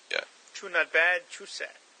happens yet. True not bad, true sad.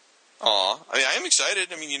 Aw, I mean, I am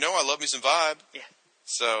excited. I mean, I love me some Vibe. Yeah.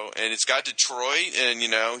 So, and it's got Detroit, and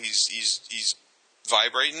he's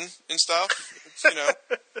vibrating and stuff. It's, I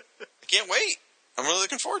can't wait. I'm really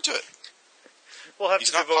looking forward to it. We'll have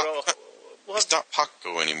He's to not devote He's not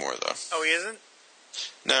Paco anymore, though. Oh, he isn't?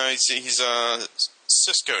 No, he's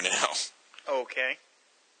Cisco now. Okay.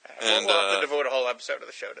 And we'll have to devote a whole episode of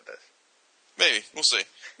the show to this. Maybe. We'll see.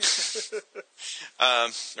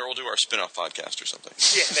 Or we'll do our spin-off podcast or something.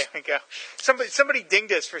 Yeah, there we go. Somebody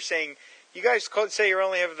dinged us for saying, you guys say you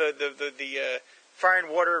only have the Fire and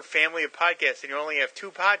Water family of podcasts, and you only have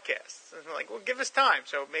 2 podcasts. And I'm like, well, give us time.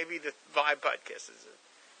 So maybe the Vibe podcast is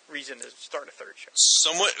a reason to start a 3rd show.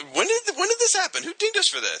 When did this happen? Who dinged us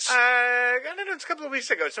for this? I don't know. It's a couple of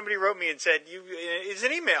weeks ago. Somebody wrote me and said, it's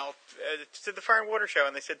an email to the Fire and Water show,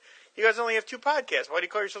 and they said, you guys only have 2 podcasts. Why do you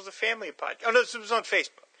call yourselves a family of podcasts? Oh, no, this was on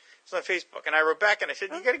Facebook. It's on Facebook. And I wrote back and I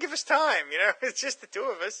said, you got to give us time. It's just the 2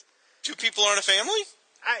 of us. 2 people aren't a family?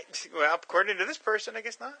 Well, according to this person, I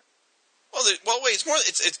guess not. Well, wait. It's more.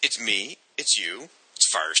 It's me. It's you. It's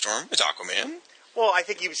Firestorm. It's Aquaman. Well, I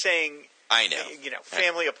think he was saying. I know.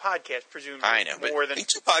 Family of podcasts, presumably. I know, more but than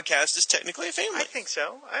 2 podcasts is technically a family. I think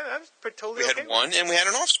so. I was totally. We had okay one, with it. and we had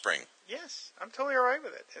an offspring. Yes, I'm totally all right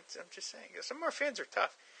with it. I'm just saying. Some of our fans are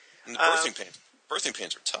tough. And the birthing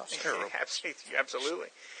pains are tough. Absolutely.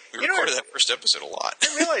 We recorded that first episode a lot.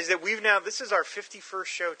 I realize that this is our 51st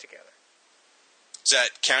show together. Is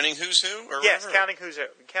that counting Who's Who? Or yes, whatever? counting Who's Who.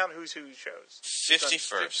 Count Who's Who shows.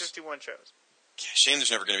 51st. 51 shows. Shame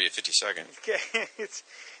there's never going to be a 52nd. Okay, it's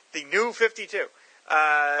the new 52.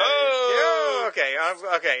 Oh! Okay.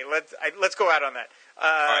 Okay. Let's go out on that.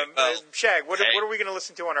 Right, Shag, what are we going to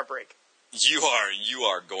listen to on our break? You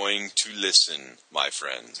are going to listen, my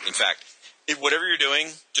friends. In fact, whatever you're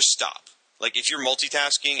doing, just stop. Like if you're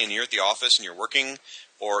multitasking and you're at the office and you're working,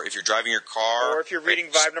 or if you're driving your car, or if you're reading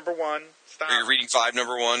Vibe number 1, stop. Or you're reading Vibe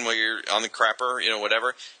number 1 while you're on the crapper,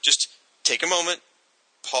 whatever. Just take a moment,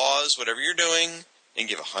 pause whatever you're doing, and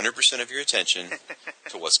give 100% of your attention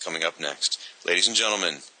to what's coming up next. Ladies and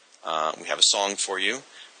gentlemen, we have a song for you,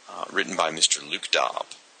 written by Mr. Luke Dobb.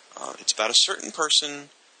 It's about a certain person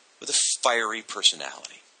with a fiery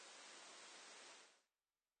personality.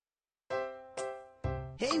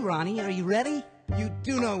 Hey, Ronnie, are you ready? You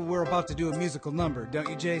do know we're about to do a musical number, don't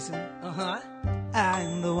you, Jason? Uh-huh.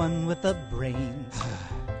 I'm the one with the brains.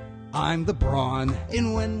 I'm the brawn.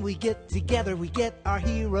 And when we get together, we get our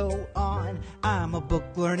hero on. I'm a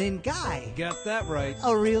book-learning guy. Got that right.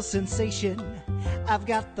 A real sensation. I've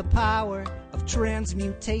got the power of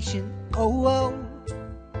transmutation. Oh, oh.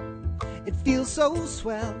 It feels so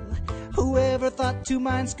swell. Whoever thought 2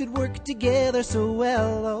 minds could work together so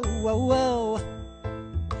well? Oh, oh, oh.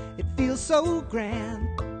 It feels so grand.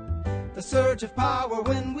 The surge of power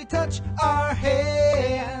when we touch our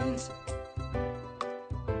hands.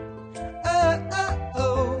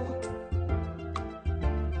 Oh.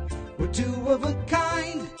 We're 2 of a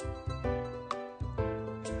kind.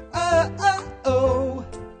 Oh.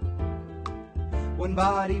 One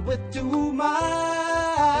body with 2 minds.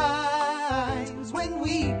 When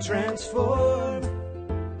we transform,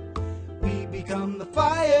 we become the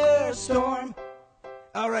firestorm.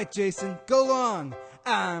 All right, Jason, go long.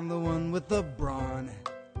 I'm the one with the brawn.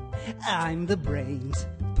 I'm the brains.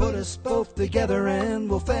 Put us both together and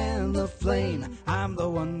we'll fan the flame. I'm the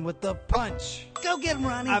one with the punch. Go get him,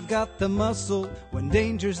 Ronnie. I've got the muscle. When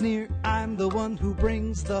danger's near, I'm the one who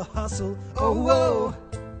brings the hustle. Oh, whoa.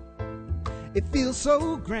 It feels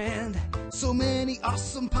so grand. So many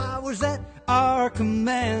awesome powers at our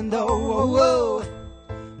command. Oh, whoa, whoa.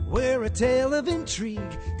 We're a tale of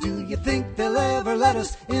intrigue. Do you think they'll ever let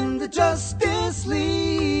us in the Justice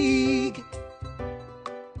League?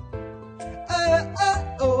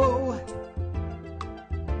 Oh.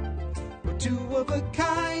 We're 2 of a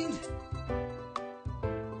kind.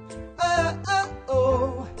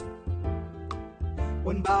 Oh.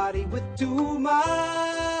 One body with 2 minds.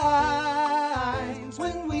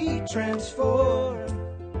 When we transform,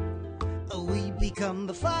 we become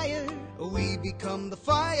the fire. We become the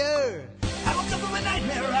fire. I woke up from a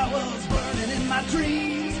nightmare. I was burning in my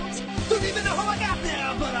dreams. Don't even know how I got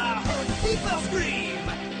there, but I heard the people scream.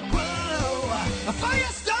 Whoa, a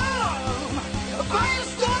firestorm! A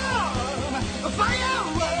firestorm! A fire!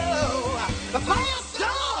 Whoa, a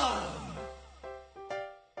firestorm!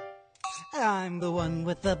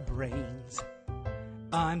 the brains.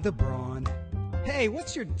 I'm the brawn. Hey,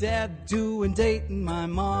 what's your dad doing dating my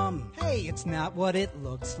mom? Hey, it's not what it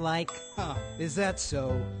looks like. Huh, is that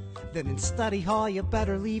so? Then in study hall you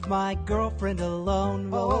better leave my girlfriend alone.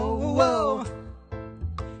 Whoa, whoa,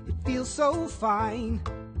 it feels so fine.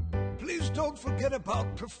 Please don't forget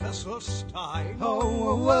about Professor Stein. Oh,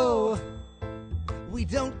 whoa, whoa. We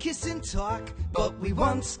don't kiss and talk, but we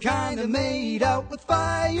once kinda made out with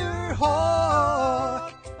Firehawk.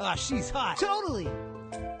 Ah, she's hot. Totally.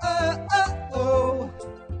 Oh.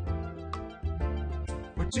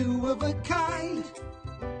 We're two of a kind.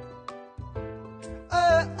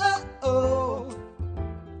 Oh.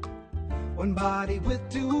 One body with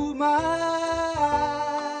two minds.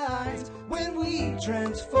 When we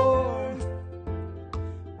transform,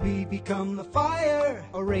 we become the fire,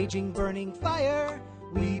 a raging, burning fire.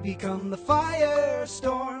 We become the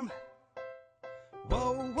firestorm.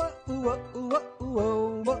 Whoa, whoa, whoa, whoa,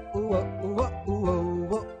 whoa, whoa, whoa, whoa,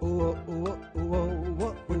 whoa, whoa,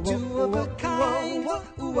 whoa. We're two of a kind.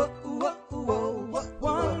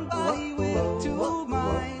 One body with two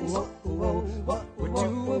minds. We're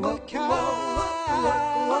two of a kind.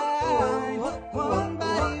 One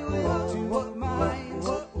body with two minds.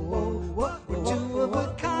 We're two of a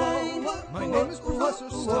kind. My name is Professor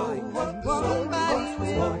Stein. One body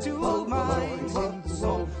with two minds.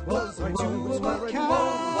 We're two of a kind.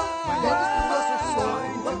 My name is Professor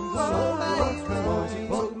Stein. One body with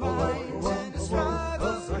two minds. And a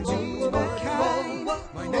struggle for two of a kind.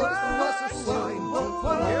 My name is Professor Stein. One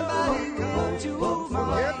body with two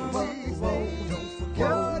minds.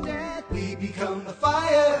 We become the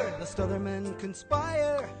fire. The Stuthermen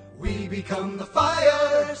conspire. We become the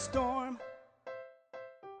firestorm.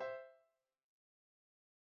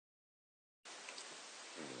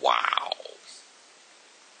 Wow.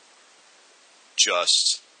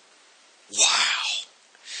 Just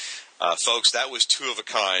wow. Folks, that was Two of a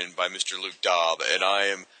Kind by Mr. Luke Dobb, and I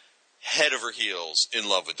am head over heels in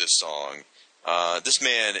love with this song. This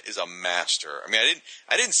man is a master. I mean,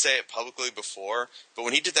 I didn't say it publicly before, but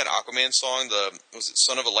when he did that Aquaman song, was it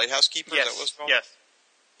Son of a Lighthouse Keeper? Yes. Is that what it's called? Yes.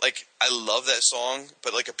 Like, I love that song,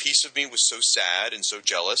 but like a piece of me was so sad and so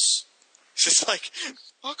jealous. It's just like,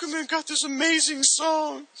 Aquaman got this amazing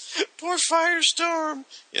song. Poor Firestorm.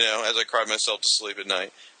 You know, as I cried myself to sleep at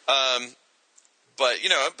night. But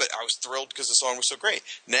I was thrilled because the song was so great.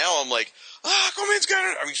 Now I'm like, Firestorm's got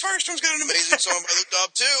an amazing song by Luke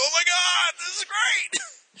Dobb too. Oh my God, this is great.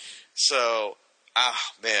 So,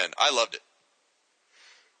 man, I loved it.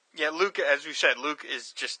 Yeah, Luke, as we said, Luke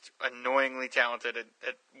is just annoyingly talented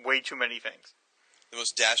at way too many things. The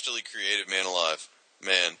most dastardly creative man alive.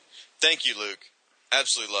 Man, thank you, Luke.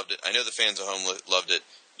 Absolutely loved it. I know the fans at home loved it.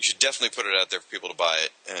 You should definitely put it out there for people to buy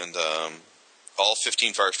it. And all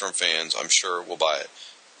 15 Firestorm fans, I'm sure, will buy it.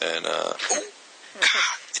 And, God,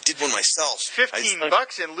 I did one myself.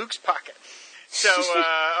 $15 in Luke's pocket. So,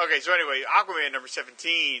 okay, so anyway, Aquaman number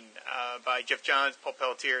 17 by Jeff Johns, Paul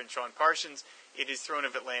Pelletier, and Sean Parsons. It is Throne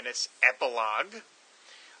of Atlantis epilogue.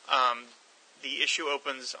 The issue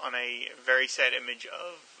opens on a very sad image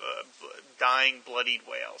of dying, bloodied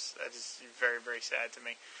whales. That is very, very sad to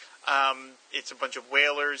me. It's a bunch of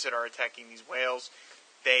whalers that are attacking these whales.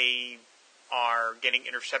 They are getting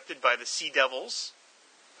intercepted by the Sea Devils,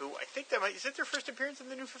 who I think is that their first appearance in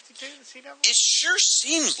the New 52, the Sea Devils? It sure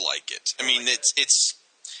seems like it. I mean, it's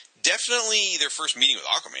definitely their first meeting with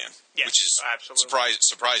Aquaman, yes, which is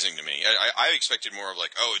surprising to me. I expected more of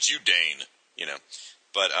like, oh, it's you, Dane,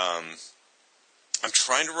 But I'm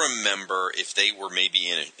trying to remember if they were maybe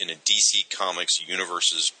in a DC Comics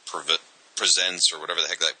Universes Presents or whatever the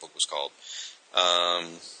heck that book was called. All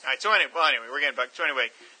right. So anyway, we're getting back. So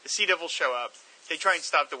anyway, the Sea Devils show up. They try and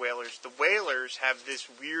stop the whalers. The whalers have this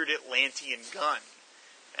weird Atlantean gun,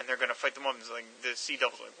 and they're going to fight them off. It's like the Sea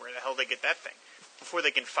Devils are like, where the hell did they get that thing? Before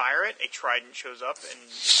they can fire it, a trident shows up and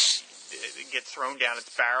it gets thrown down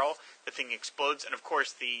its barrel. The thing explodes, and of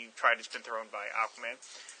course, the trident's been thrown by Aquaman.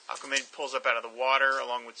 Aquaman pulls up out of the water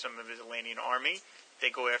along with some of his Atlantean army. They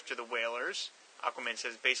go after the whalers. Aquaman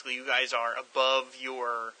says, basically, you guys are above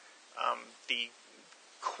your the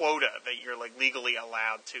quota that you're like legally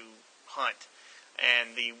allowed to hunt.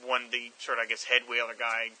 And the sort of, I guess, head whaler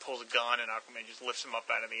guy pulls a gun, and Aquaman just lifts him up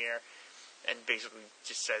out of the air, and basically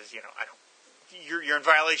just says, you're in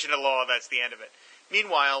violation of the law. That's the end of it.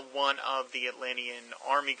 Meanwhile, one of the Atlantean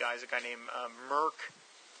army guys, a guy named Merc,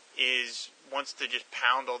 wants to just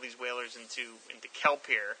pound all these whalers into kelp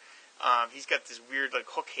here. He's got this weird like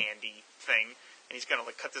hook handy thing, and he's gonna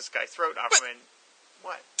like cut this guy's throat. Aquaman,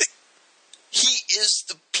 what? He is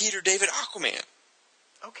the Peter David Aquaman.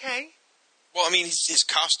 Okay. Well, I mean, his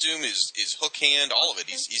costume, his hook hand, all of it.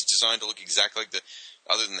 He's designed to look exactly like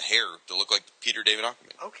other than the hair, to look like Peter David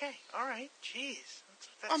Aquaman. Okay, all right, jeez.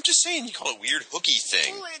 I'm just saying, you call it a weird hooky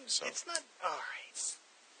thing. Well, it's not all right.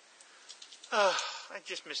 I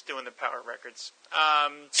just miss doing the Power Records.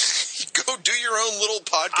 Go do your own little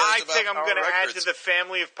podcast. I think I'm going to add to the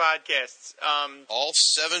family of podcasts. All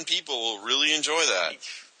 7 people will really enjoy that.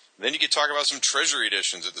 Then you could talk about some Treasury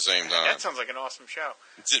editions at the same time. That sounds like an awesome show.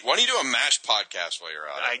 Why don't you do a MASH podcast while you're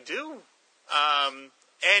out? I do.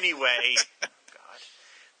 Anyway, God,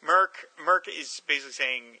 Merc is basically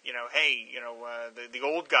saying, hey, the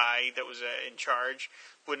old guy that was in charge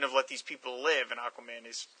wouldn't have let these people live, and Aquaman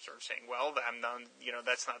is sort of saying, well, I'm not,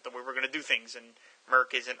 that's not the way we're going to do things, and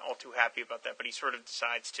Merc isn't all too happy about that, but he sort of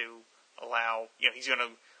decides to allow, he's going to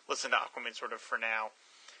listen to Aquaman sort of for now.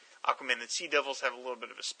 Aquaman and Sea Devils have a little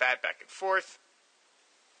bit of a spat back and forth.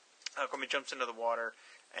 Aquaman jumps into the water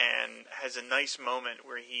and has a nice moment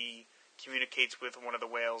where he communicates with one of the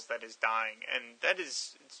whales that is dying, and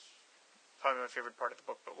it's probably my favorite part of the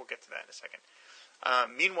book, but we'll get to that in a second.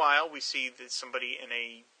 Meanwhile, we see that somebody in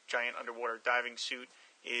a giant underwater diving suit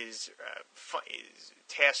is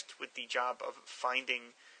tasked with the job of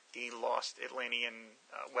finding the lost Atlantean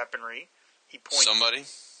weaponry. He points. Somebody?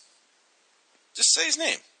 Just say his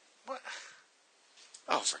name. What?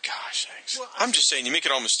 Oh, for gosh sakes. Well, I'm just saying, you make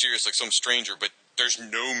it all mysterious like some stranger, but there's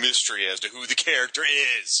no mystery as to who the character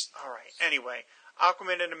is. All right. Anyway,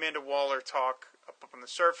 Aquaman and Amanda Waller talk up on the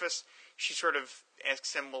surface. She sort of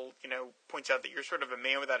asks him, points out that you're sort of a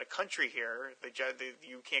man without a country here.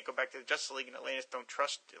 You can't go back to the Justice League, and Atlantis doesn't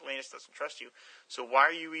trust you. So why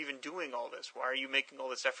are you even doing all this? Why are you making all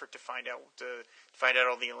this effort to find out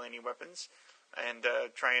all the Atlantean weapons and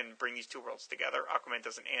try and bring these 2 worlds together? Aquaman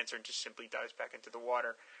doesn't answer and just simply dives back into the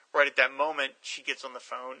water. Right at that moment, she gets on the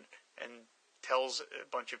phone and tells a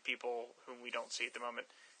bunch of people whom we don't see at the moment,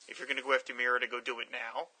 if you're going to go after Mira, to go do it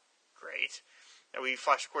now. Great. And we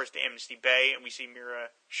flash, of course, to Amnesty Bay, and we see Mira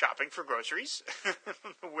shopping for groceries,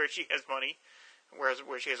 where she has money,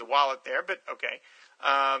 where she has a wallet there, but okay.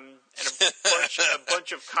 And a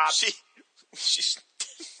bunch of cops. She's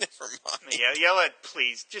never mind. Yeah, yell at,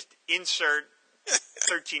 please. Just insert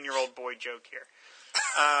 13-year-old boy joke here.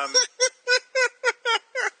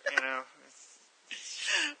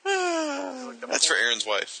 That's for Aaron's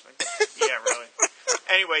wife. Yeah, really.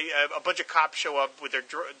 Anyway, a bunch of cops show up with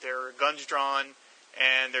their guns drawn,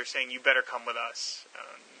 and they're saying, you better come with us.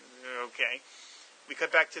 Okay. We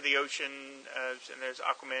cut back to the ocean, and there's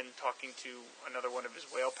Aquaman talking to another one of his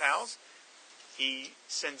whale pals. He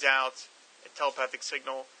sends out a telepathic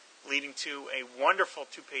signal leading to a wonderful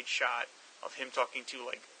 2-page shot of him talking to,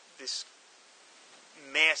 this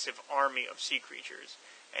massive army of sea creatures.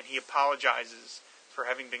 And he apologizes for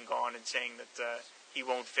having been gone and saying that he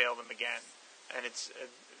won't fail them again. And it's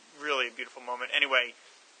really a beautiful moment. Anyway,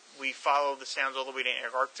 we follow the sounds all the way to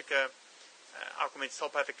Antarctica. Aquaman's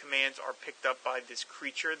telepathic commands are picked up by this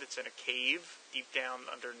creature that's in a cave deep down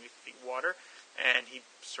underneath the water. And he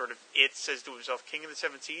says to himself, King of the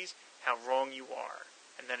Seven Seas, how wrong you are.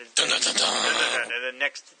 And then it's the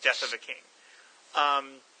next death of a king.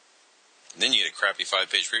 Then you get a crappy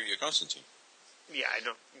 5-page preview of Constantine. Yeah,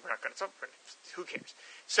 we're not going to talk about it. Who cares?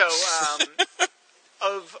 So,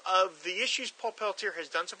 of the issues Paul Pelletier has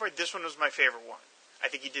done so far, this one was my favorite one. I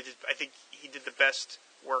think he did the best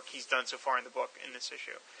work he's done so far in the book in this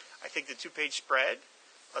issue. I think the 2-page spread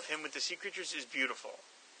of him with the sea creatures is beautiful.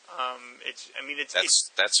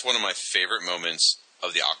 That's one of my favorite moments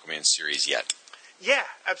of the Aquaman series yet. Yeah,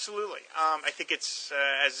 absolutely. I think it's,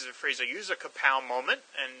 as is a phrase I use, a kapow moment,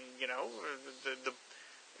 and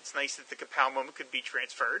it's nice that the kapow moment could be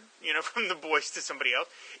transferred, from the boys to somebody else.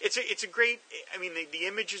 It's a great. The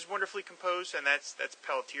image is wonderfully composed, and that's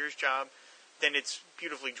Pelletier's job. Then it's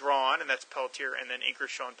beautifully drawn, and that's Pelletier, and then inker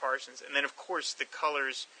Sean Parsons, and then of course the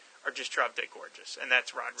colors are just drop dead gorgeous, and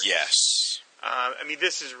that's Rodriguez. Yes.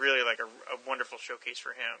 This is really like a wonderful showcase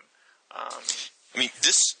for him.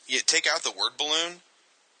 You take out the word balloon,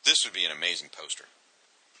 this would be an amazing poster.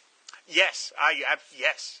 Yes, I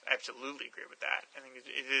absolutely agree with that. I think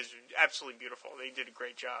it is absolutely beautiful. They did a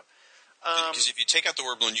great job. Because if you take out the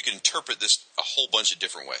word balloon, you can interpret this a whole bunch of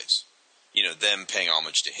different ways. Them paying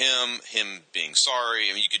homage to him being sorry.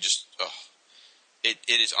 You could just, it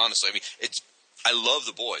is honestly, I love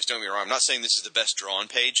the boys, don't get me wrong. I'm not saying this is the best drawn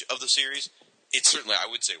page of the series. It's certainly, I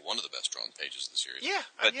would say, one of the best drawn pages of the series. Yeah.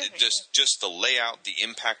 But just the layout, the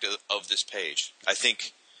impact of this page. I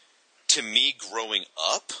think, to me, growing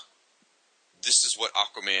up, this is what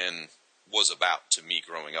Aquaman was about to me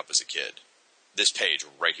growing up as a kid. This page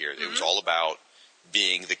right here. Mm-hmm. It was all about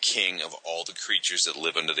being the king of all the creatures that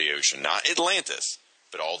live under the ocean. Not Atlantis,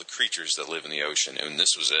 but all the creatures that live in the ocean. And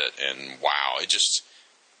this was it. And wow, it just...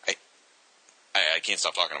 I can't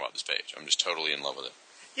stop talking about this page. I'm just totally in love with it.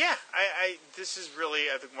 Yeah, this is really,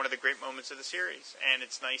 I think, one of the great moments of the series, and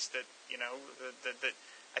it's nice that that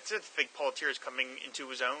I think Paul Tier is coming into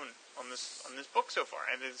his own on this book so far,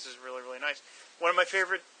 and this is really, really nice. One of my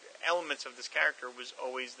favorite elements of this character was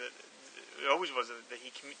always that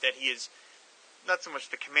he is not so much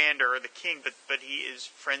the commander or the king, but he is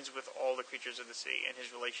friends with all the creatures of the sea and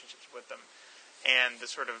his relationships with them, and the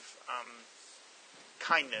sort of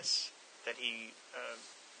kindness that he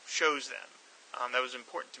shows them. That was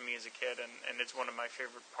important to me as a kid, and it's one of my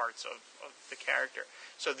favorite parts of the character.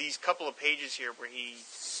 So these couple of pages here where he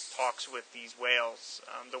talks with these whales,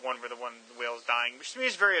 the whale's dying, which to me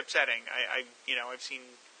is very upsetting. I've seen,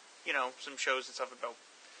 some shows and stuff about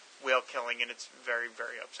whale killing, and it's very,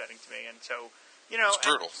 very upsetting to me. And so, it's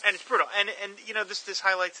brutal. And it's brutal. And this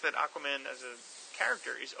highlights that Aquaman as a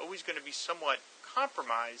character is always going to be somewhat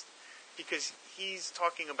compromised, because he's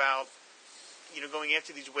talking about going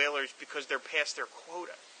after these whalers because they're past their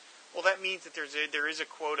quota. Well, that means that there is a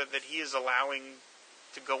quota that he is allowing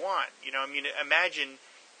to go on. Imagine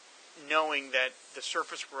knowing that the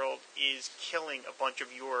surface world is killing a bunch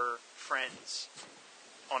of your friends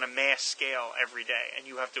on a mass scale every day, and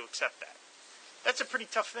you have to accept that. That's a pretty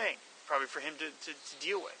tough thing, probably, for him to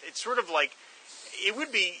deal with. It's sort of like, it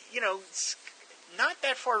would be, not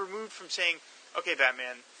that far removed from saying, okay,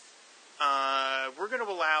 Batman, we're going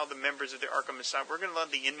to allow the members of the Arkham Asylum, we're going to allow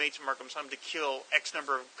the inmates from Arkham Asylum to kill X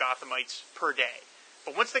number of Gothamites per day.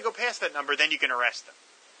 But once they go past that number, then you can arrest them.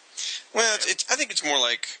 Well, I think it's more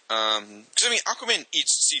like, because, Aquaman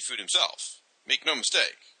eats seafood himself. Make no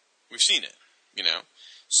mistake. We've seen it,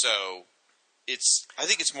 So, I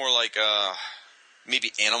think it's more like,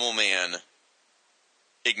 maybe Animal Man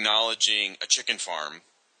acknowledging a chicken farm.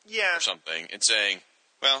 Yeah. Or something, and saying,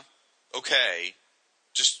 well, okay,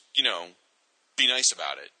 just, be nice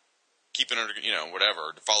about it. Keep it under,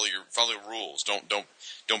 whatever. Follow your rules.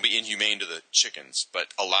 Don't be inhumane to the chickens, but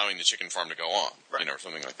allowing the chicken farm to go on, right. Or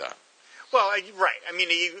something like that. Well, right.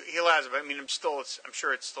 He allows it, but I'm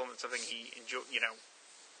sure it's still something he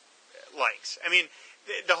likes.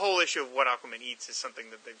 The whole issue of what Aquaman eats is something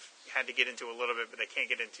that they've had to get into a little bit, but they can't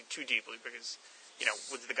get into too deeply because,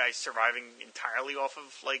 was the guy surviving entirely off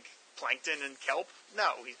of, plankton and kelp?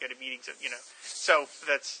 No, he's got to be eating some, So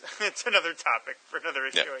that's another topic for another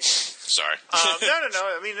issue. Yeah. Sorry.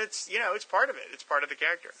 No. It's part of it. It's part of the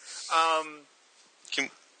character.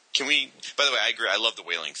 Can we? By the way, I agree. I love the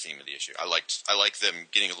whaling theme of the issue. I like them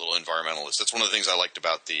getting a little environmentalist. That's one of the things I liked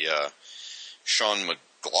about the Sean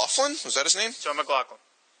McLaughlin. Was that his name? Sean McLaughlin.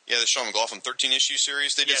 Yeah, the Sean McLaughlin 13-issue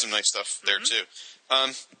series. They did some nice stuff there too.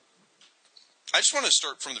 I just want to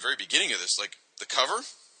start from the very beginning of this, the cover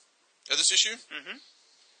of this issue. Mm-hmm.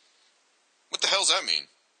 What the hell does that mean?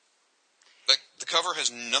 The cover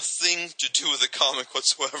has nothing to do with the comic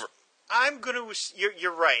whatsoever.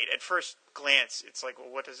 You're right. At first glance, it's like, well,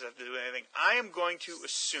 what does that have to do with anything? I am going to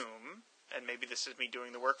assume, and maybe this is me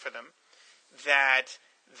doing the work for them, that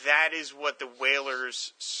is what the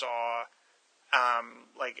whalers saw,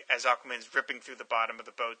 as Aquaman's ripping through the bottom of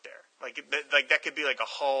the boat there. That could be like a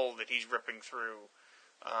hull that he's ripping through,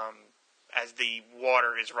 as the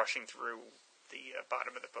water is rushing through the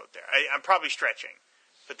bottom of the boat there. I'm probably stretching,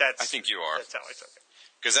 but I think you are. That's how I took it.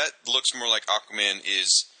 Because that looks more like Aquaman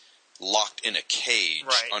is locked in a cage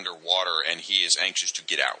underwater, and he is anxious to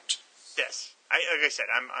get out. Yes, like I said,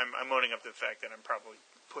 I'm owning up to the fact that I'm probably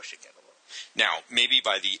pushing it a little. Now, maybe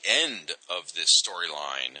by the end of this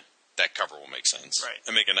storyline, that cover will make sense. Right.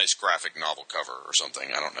 And make a nice graphic novel cover or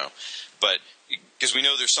something. I don't know. But, because we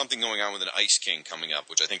know there's something going on with an Ice King coming up,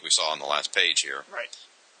 which I think we saw on the last page here. Right.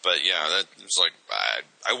 But, yeah, that was like,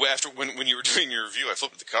 after when you were doing your review, I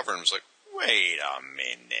flipped the cover and was like, wait a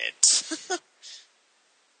minute.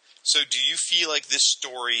 So, do you feel like this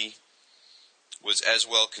story was as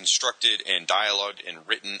well constructed and dialogued and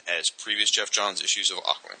written as previous Jeff Johns issues of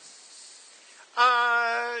Aquaman?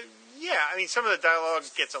 Yeah, some of the dialogue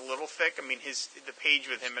gets a little thick. The page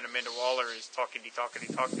with him and Amanda Waller is talking.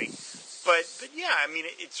 But yeah,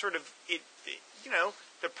 it's sort of,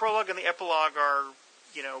 the prologue and the epilogue are,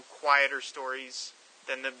 quieter stories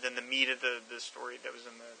than the meat of the story that was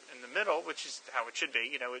in the middle, which is how it should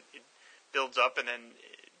be. It builds up and then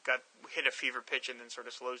hit a fever pitch and then sort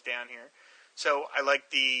of slows down here. So I like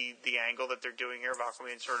the angle that they're doing here of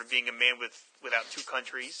Aquaman sort of being a man without two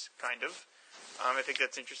countries, kind of. I think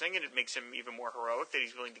that's interesting, and it makes him even more heroic that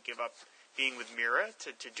he's willing to give up being with Mira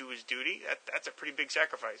to do his duty. That's a pretty big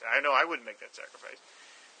sacrifice. I know I wouldn't make that sacrifice.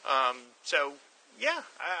 So, Yeah,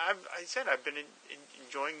 I said I've been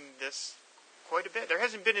enjoying this quite a bit. There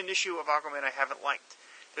hasn't been an issue of Aquaman I haven't liked.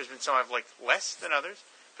 There's been some I've liked less than others,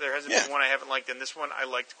 but there hasn't been one I haven't liked, and this one I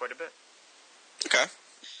liked quite a bit. Okay.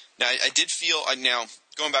 Now, I did feel, now,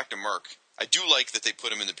 going back to Merc, I do like that they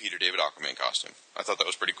put him in the Peter David Aquaman costume. I thought that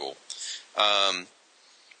was pretty cool. I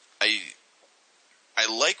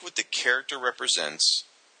like what the character represents.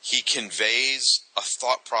 He conveys a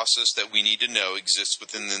thought process that we need to know exists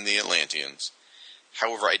within the Atlanteans.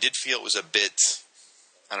 However, I did feel it was a bit,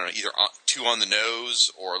 I don't know, either too on the nose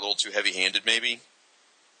or a little too heavy-handed, maybe.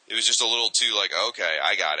 It was just a little too like, okay,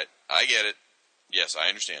 I got it. I get it. Yes, I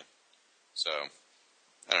understand. So,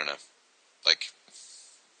 I don't know. Like,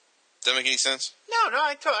 does that make any sense? No,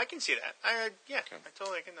 I can see that. I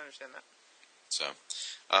totally can understand that. So,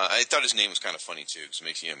 I thought his name was kind of funny, too, because it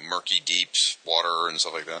makes you murky, deep water and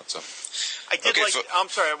stuff like that. So, I did I'm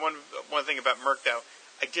sorry, one thing about Merc, though.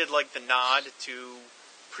 I did like the nod to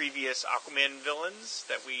previous Aquaman villains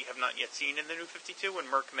that we have not yet seen in the New 52, when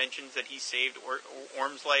Merc mentions that he saved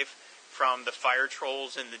Orm's life from the fire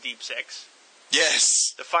trolls in the Deep Six.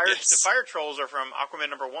 Yes. The fire trolls are from Aquaman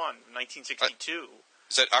number 1, 1962.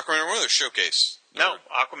 Is that Aquaman number 1 or the Showcase? No,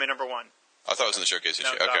 Aquaman number 1. I thought it was in the Showcase issue.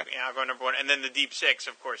 No, okay. Aquaman number 1. And then the Deep Six,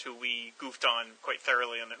 of course, who we goofed on quite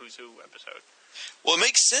thoroughly on the Who's Who episode. Well, it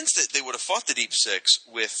makes sense that they would have fought the Deep Six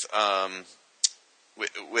with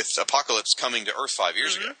Apocalypse coming to Earth 5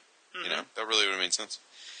 years ago. Mm-hmm. You know, that really would have made sense.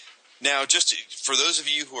 Now, just for those of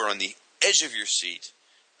you who are on the edge of your seat,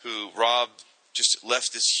 who Rob just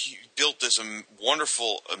built this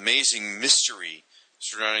wonderful, amazing mystery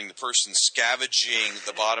surrounding the person scavenging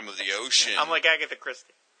the bottom of the ocean. I'm like Agatha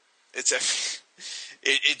Christie.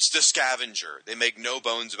 It's the scavenger. They make no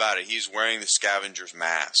bones about it. He's wearing the scavenger's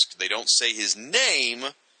mask. They don't say his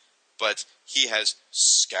name, but he has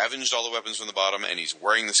scavenged all the weapons from the bottom, and he's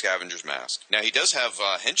wearing the scavenger's mask. Now, he does have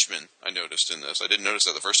henchmen, I noticed in this. I didn't notice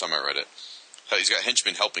that the first time I read it. He's got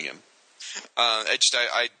henchmen helping him.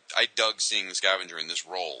 I dug seeing the scavenger in this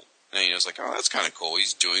role. And I was like, oh, that's kind of cool.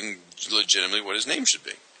 He's doing legitimately what his name should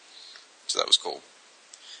be. So that was cool.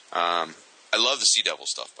 I love the Sea Devil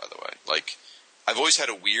stuff, by the way. Like, I've always had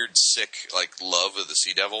a weird, sick, love of the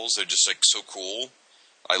Sea Devils. They're just, so cool.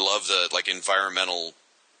 I love the, environmental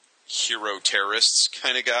hero terrorists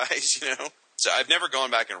kind of guys, you know? So I've never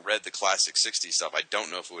gone back and read the classic 60s stuff. I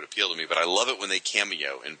don't know if it would appeal to me, but I love it when they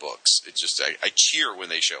cameo in books. It's just, I cheer when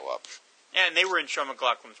they show up. Yeah, and they were in Sean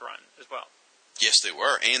McLaughlin's run as well. Yes, they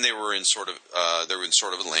were, and they were in sort of Atlantis.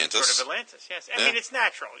 Sort of Atlantis, yes. I mean, it's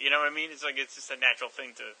natural. You know what I mean? It's just a natural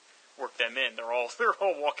thing to work them in. They're all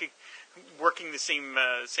working the same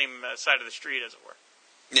side of the street, as it were.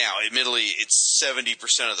 Now, admittedly, it's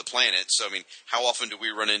 70% of the planet, so, I mean, how often do we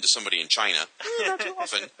run into somebody in China? Not too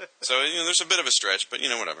often. So, there's a bit of a stretch, but,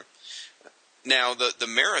 whatever. Now, the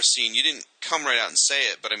Mara scene, you didn't come right out and say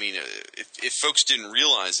it, but, I mean, if folks didn't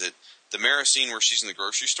realize it, the Mara scene where she's in the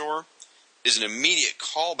grocery store is an immediate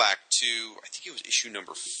callback to, I think it was issue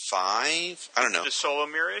number 5? I don't know. The Solo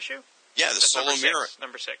Mira issue? Yeah, the Solo Mira.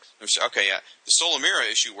 Number 6. Okay, yeah. The Solo Mira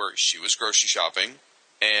issue where she was grocery shopping,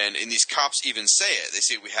 and these cops even say it. They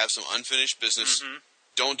say, we have some unfinished business. Mm-hmm.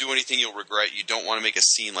 Don't do anything you'll regret. You don't want to make a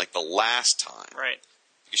scene like the last time. Right.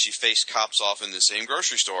 Because she faced cops off in the same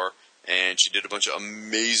grocery store, and she did a bunch of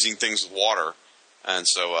amazing things with water. And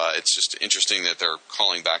so it's just interesting that they're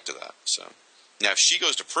calling back to that. So now, if she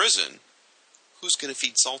goes to prison, who's going to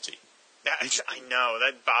feed Salty? I know.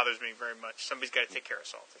 That bothers me very much. Somebody's got to take care of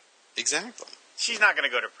Salty. Exactly. She's not going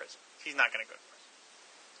to go to prison. She's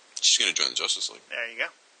She's going to join the Justice League. There you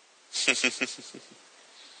go.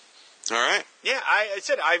 All right. Yeah, I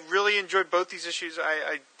said I really enjoyed both these issues.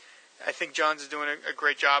 I think Johns is doing a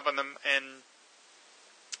great job on them, and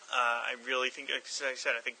I really think, like I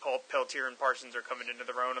said, I think Paul Pelletier and Parsons are coming into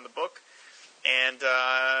their own in the book. And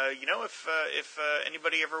if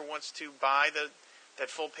anybody ever wants to buy that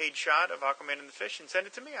full page shot of Aquaman and the Fish and send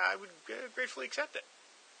it to me, I would gratefully accept it.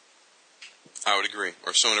 I would agree.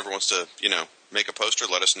 Or if someone ever wants to, make a poster,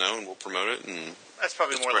 let us know and we'll promote it. And that's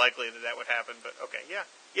probably more likely that would happen. But okay,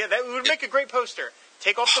 yeah, that would make a great poster.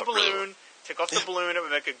 Take off the balloon. Really? Take off the balloon. It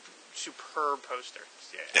would make a superb poster.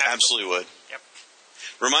 Yeah, absolutely would. Yep.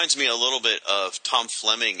 Reminds me a little bit of Tom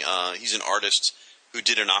Fleming. He's an artist who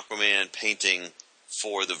did an Aquaman painting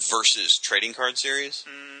for the Versus trading card series.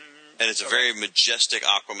 And it's a very majestic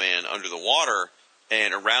Aquaman under the water,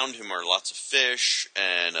 and around him are lots of fish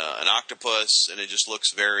and an octopus, and it just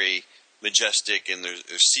looks very majestic, and there's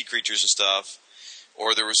sea creatures and stuff.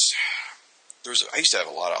 Or I used to have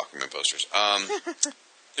a lot of Aquaman posters.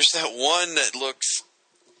 There's that one that looked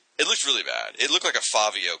really bad. It looked like a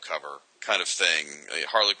Favio cover, kind of thing, a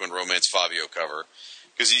Harlequin romance Fabio cover,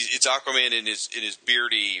 because it's Aquaman in his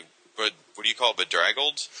beardy, but what do you call it,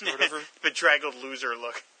 bedraggled or whatever? Bedraggled loser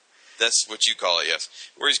look. That's what you call it, yes.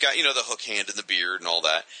 Where he's got, the hook hand in the beard and all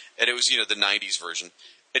that. And it was, the 90s version.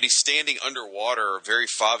 And he's standing underwater, very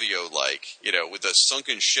Fabio-like, with a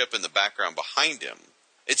sunken ship in the background behind him.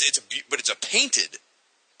 But it's a painted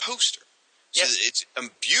poster. So yes. It's a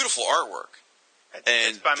beautiful artwork.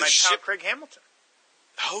 It's by my pal Craig Hamilton.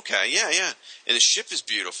 Okay, yeah. And the ship is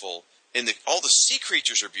beautiful. And all the sea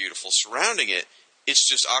creatures are beautiful surrounding it. It's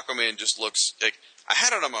just Aquaman just looks like... I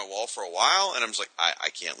had it on my wall for a while, and I'm just like, I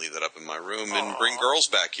can't leave that up in my room and bring girls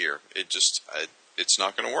back here. It's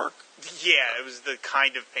not going to work. Yeah, it was the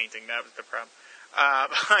kind of painting. That was the problem.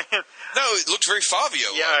 No, it looked very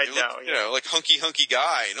Fabio. Yeah, I know. Like hunky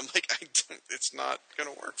guy, and I'm like, it's not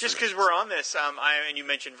going to work. Just because we're on this, and you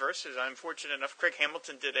mentioned Versus, I'm fortunate enough. Craig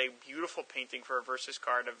Hamilton did a beautiful painting for a Versus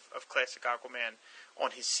card of classic Aquaman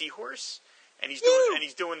on his seahorse, and he's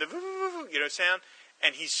doing the sound.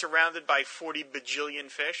 And he's surrounded by 40 bajillion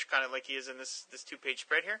fish, kind of like he is in this 2-page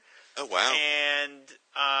spread here. Oh, wow. And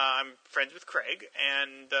I'm friends with Craig,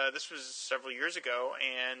 and this was several years ago.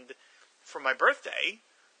 And for my birthday,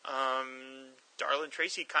 Darlene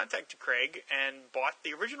Tracy contacted Craig and bought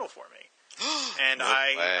the original for me. And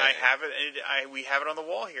I have it. We have it on the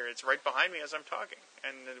wall here. It's right behind me as I'm talking.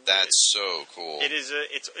 And that's so cool. It is.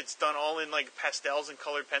 It's done all in like pastels and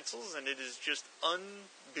colored pencils, and it is just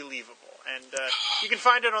unbelievable. And you can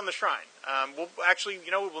find it on the Shrine. We'll actually,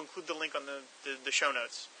 we'll include the link on the show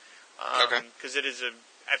notes. Okay. Because it is a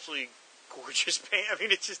absolutely gorgeous paint. I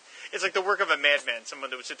mean, it's like the work of a madman.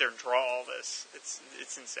 Someone that would sit there and draw all this.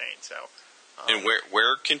 It's insane. So. And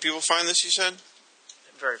where can people find this? You said.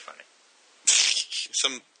 Very funny.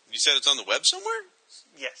 You said it's on the web somewhere?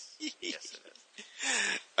 Yes. Yes, it is.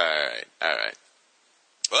 All right.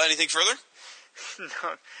 Well, anything further?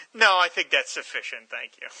 No, I think that's sufficient.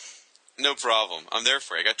 Thank you. No problem. I'm there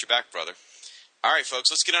for you. I got your back, brother. All right,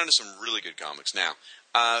 folks, let's get on to some really good comics now.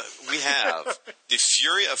 We have The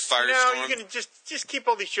Fury of Firestorm. No, you're going to just keep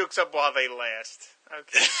all these jokes up while they last.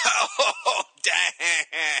 Okay. Oh,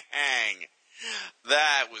 dang.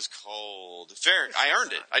 That was cold. Fair. I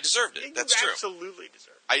earned it. I deserved it. That's true. Absolutely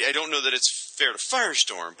deserved it. I don't know that it's fair to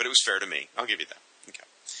Firestorm, but it was fair to me. I'll give you that. Okay.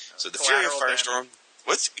 So The Fury of Firestorm.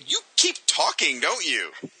 You keep talking, don't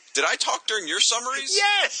you? Did I talk during your summaries?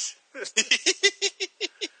 Yes!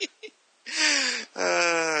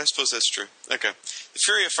 I suppose that's true. Okay. The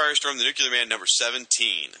Fury of Firestorm, The Nuclear Man, number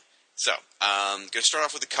 17. So, going to start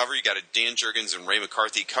off with the cover. You got a Dan Jurgens and Ray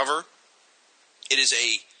McCarthy cover. It is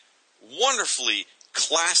a wonderfully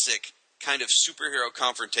classic kind of superhero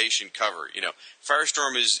confrontation cover.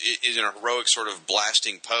 Firestorm is in a heroic sort of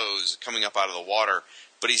blasting pose coming up out of the water,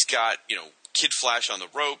 but he's got, Kid Flash on the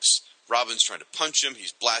ropes. Robin's trying to punch him.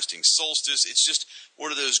 He's blasting Solstice. It's just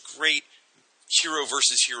one of those great hero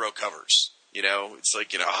versus hero covers. It's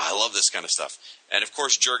like, I love this kind of stuff. And of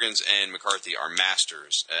course, Jurgens and McCarthy are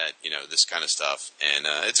masters at, this kind of stuff. And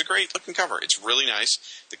it's a great looking cover. It's really nice.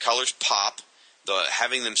 The colors pop.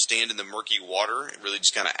 Having them stand in the murky water, it really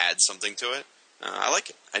just kind of adds something to it. I like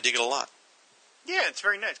it. I dig it a lot. Yeah, it's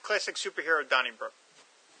very nice. Classic superhero Donnybrook.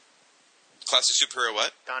 Classic superhero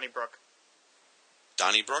what? Donnybrook.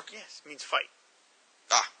 Donnybrook? Yes, means fight.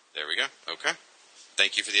 Ah, there we go. Okay.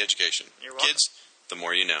 Thank you for the education. You're welcome. Kids, the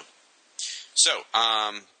more you know. So,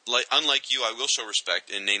 unlike you, I will show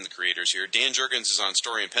respect and name the creators here. Dan Jurgens is on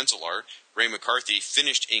story and pencil art. Ray McCarthy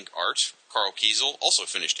finished ink art. Carl Kiesel also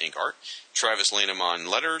finished ink art. Travis Lanham on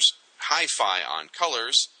letters. Hi-Fi on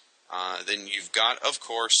colors. Then you've got, of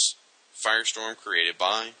course, Firestorm created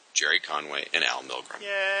by Jerry Conway and Al Milgrom.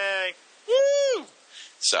 Yay! Woo!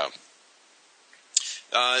 So,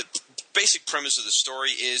 basic premise of the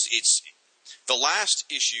story is it's the last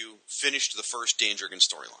issue finished the first Dan Jurgens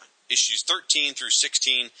storyline. Issues 13 through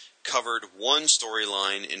 16 covered one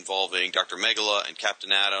storyline involving Dr. Megala and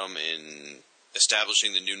Captain Atom in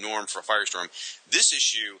establishing the new norm for Firestorm. This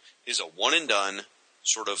issue is a one-and-done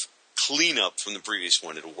sort of cleanup from the previous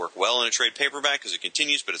one. It'll work well in a trade paperback because it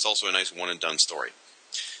continues, but it's also a nice one-and-done story.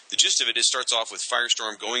 The gist of it is starts off with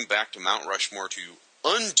Firestorm going back to Mount Rushmore to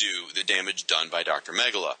undo the damage done by Dr.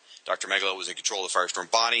 Megala. Dr. Megala was in control of the Firestorm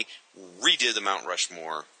body, redid the Mount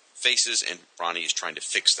Rushmore faces, and Ronnie is trying to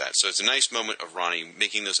fix that. So it's a nice moment of Ronnie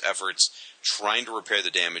making those efforts, trying to repair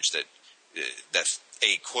the damage that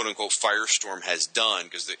a quote-unquote firestorm has done,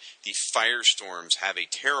 because the firestorms have a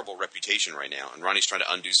terrible reputation right now, and Ronnie's trying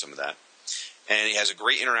to undo some of that. And he has a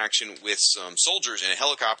great interaction with some soldiers in a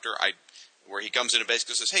helicopter where he comes in and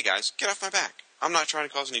basically says, "Hey guys, get off my back. I'm not trying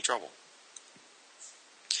to cause any trouble."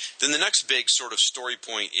 Then the next big sort of story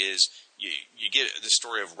point is you get the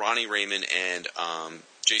story of Ronnie Raymond and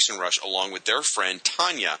Jason Rush, along with their friend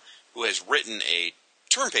Tanya, who has written a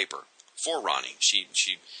term paper for Ronnie.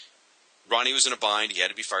 Ronnie was in a bind. He had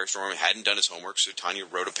to be Firestorm. He hadn't done his homework, so Tanya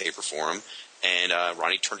wrote a paper for him, and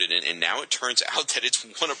Ronnie turned it in. And now it turns out that it's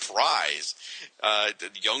won a prize, the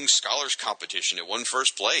Young Scholars Competition. It won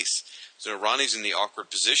first place. So Ronnie's in the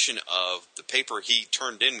awkward position of the paper he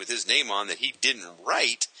turned in with his name on that he didn't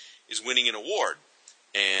write is winning an award.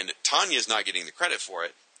 And Tanya's not getting the credit for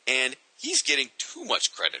it, and he's getting too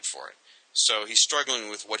much credit for it. So he's struggling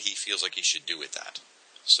with what he feels like he should do with that.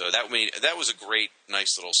 So that was a great,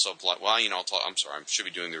 nice little subplot. Well, I'm sorry, I should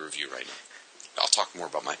be doing the review right now. I'll talk more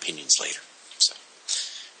about my opinions later. So,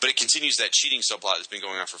 but it continues that cheating subplot that's been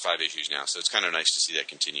going on for 5 issues now. So it's kind of nice to see that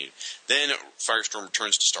continue. Then Firestorm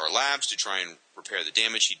returns to Star Labs to try and repair the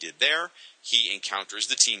damage he did there. He encounters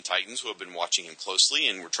the Teen Titans, who have been watching him closely,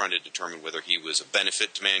 and were trying to determine whether he was a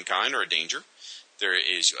benefit to mankind or a danger. There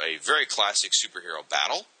is a very classic superhero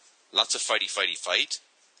battle. Lots of fight.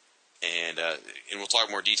 And we'll talk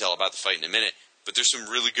more detail about the fight in a minute. But there's some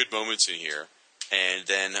really good moments in here. And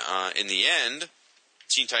then in the end,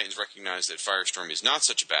 Teen Titans recognize that Firestorm is not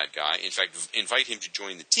such a bad guy. In fact, invite him to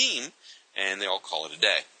join the team, and they all call it a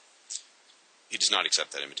day. He does not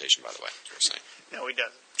accept that invitation, by the way. No, he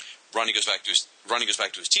doesn't. Ronnie goes back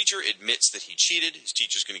to his teacher, admits that he cheated. His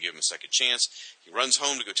teacher's going to give him a second chance. He runs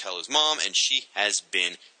home to go tell his mom, and she has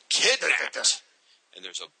been kidnapped. And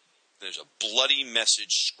there's a bloody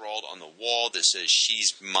message scrawled on the wall that says,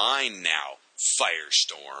 "She's mine now,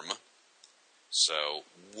 Firestorm." So,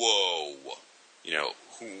 whoa.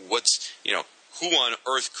 Who on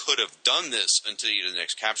earth could have done this until you get to the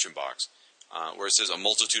next caption box, where it says a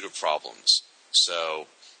multitude of problems. So,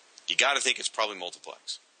 you got to think it's probably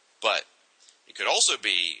multiplex. But it could also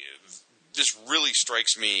be, this really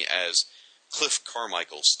strikes me as Cliff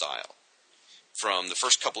Carmichael's style. From the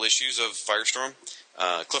first couple issues of Firestorm,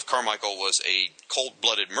 Cliff Carmichael was a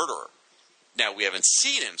cold-blooded murderer. Now, we haven't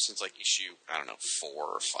seen him since, issue, 4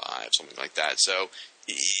 or 5, something like that. So,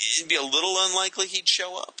 it'd be a little unlikely he'd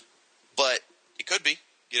show up. But it could be.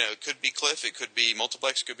 It could be Cliff, it could be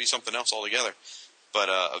multiplex, it could be something else altogether. But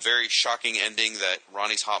a very shocking ending that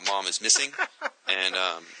Ronnie's hot mom is missing, and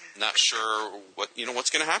not sure what's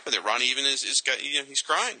going to happen there. Ronnie even is he's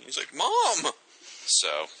crying. He's like, "Mom!"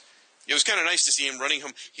 So it was kind of nice to see him running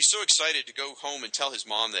home. He's so excited to go home and tell his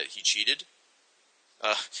mom that he cheated.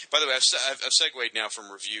 By the way, I've segued now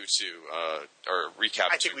from review to or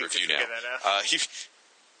recap to review now.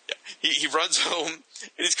 He runs home,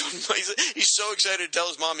 and he's so excited to tell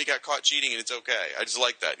his mom he got caught cheating, and it's okay. I just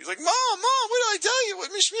like that. He's like, Mom, what did I tell you?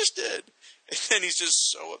 What Miss Schmidt did? And then he's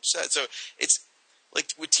just so upset. So it's like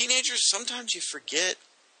with teenagers, sometimes you forget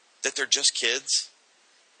that they're just kids.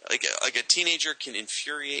 Like a teenager can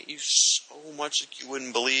infuriate you so much that you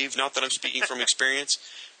wouldn't believe. Not that I'm speaking from experience,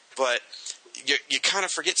 but you kind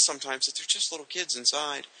of forget sometimes that they're just little kids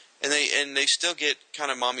inside. And they still get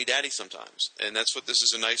kind of mommy-daddy sometimes. And that's what this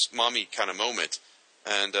is, a nice mommy kind of moment.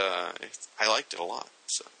 And I liked it a lot.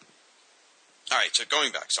 So. All right, so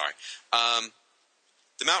going back, sorry.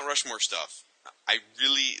 The Mount Rushmore stuff, I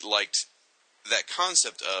really liked that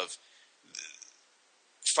concept of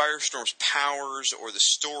Firestorm's powers or the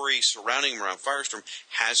story surrounding him around Firestorm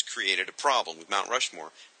has created a problem with Mount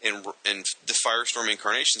Rushmore. And the Firestorm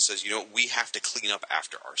incarnation says, we have to clean up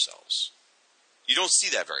after ourselves. You don't see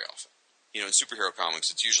that very often. In superhero comics,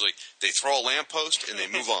 it's usually they throw a lamppost and they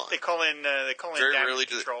move on. They call in very damage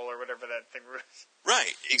control or whatever that thing was.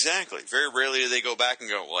 Right, exactly. Very rarely do they go back and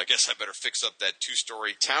go, well, I guess I better fix up that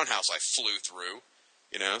 2-story townhouse I flew through.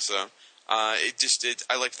 So I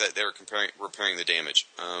liked that they were repairing the damage.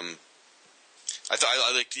 I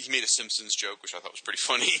liked he made a Simpsons joke, which I thought was pretty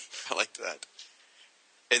funny. I liked that.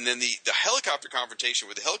 And then the helicopter confrontation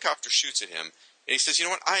where the helicopter shoots at him. And he says, you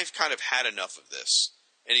know what, I've kind of had enough of this.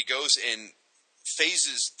 And he goes and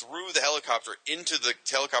phases through the helicopter into the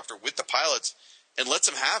helicopter with the pilots and lets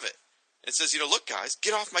them have it. And says, look, guys,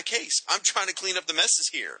 get off my case. I'm trying to clean up the messes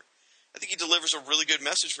here. I think he delivers a really good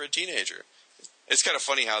message for a teenager. It's kind of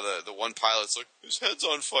funny how the one pilot's like, his head's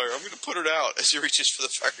on fire. I'm going to put it out as he reaches for the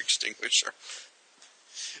fire extinguisher.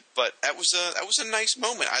 But that was a nice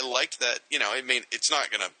moment. I liked that, it's not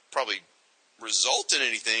going to probably result in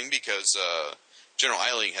anything because General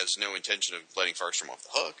Eiling has no intention of letting Firestorm off the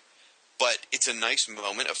hook, but it's a nice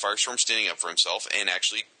moment of Firestorm standing up for himself and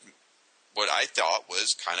actually what I thought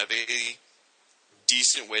was kind of a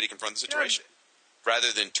decent way to confront the situation,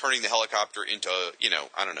 rather than turning the helicopter into,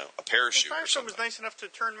 a parachute. And Firestorm was nice enough to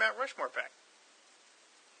turn Mount Rushmore back.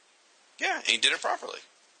 Yeah, and he did it properly.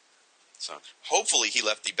 So hopefully he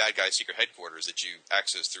left the bad guy secret headquarters that you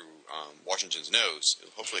access through Washington's nose.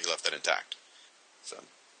 Hopefully he left that intact. So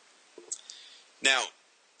now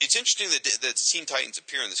it's interesting that the Teen Titans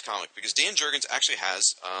appear in this comic because Dan Jurgens actually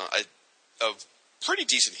has a pretty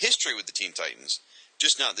decent history with the Teen Titans,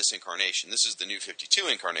 just not this incarnation. This is the New 52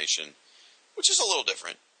 incarnation, which is a little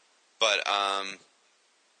different. But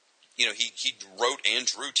he wrote and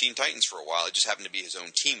drew Teen Titans for a while. It just happened to be his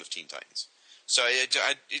own team of Teen Titans. So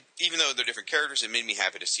even though they're different characters, it made me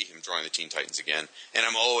happy to see him drawing the Teen Titans again. And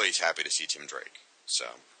I'm always happy to see Tim Drake.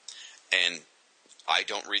 And I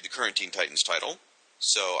don't read the current Teen Titans title,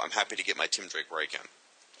 so I'm happy to get my Tim Drake where I can.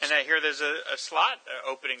 And I hear there's a slot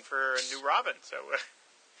opening for a new Robin, so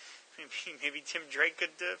maybe Tim Drake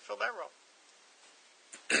could fill that role.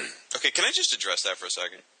 Okay, can I just address that for a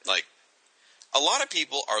second? Like, a lot of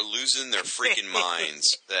people are losing their freaking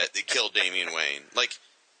minds that they killed Damian Wayne. Like,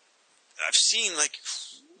 I've seen, like,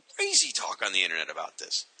 crazy talk on the internet about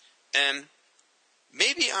this. And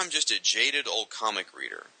maybe I'm just a jaded old comic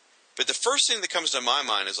reader. But the first thing that comes to my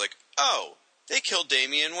mind is like, oh, they killed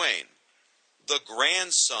Damian Wayne, the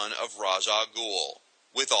grandson of Ra's al Ghul,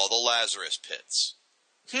 with all the Lazarus pits.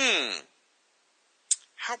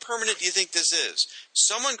 How permanent do you think this is?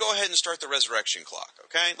 Someone go ahead and start the resurrection clock,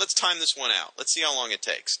 okay? Let's time this one out. Let's see how long it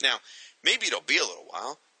takes. Now, maybe it'll be a little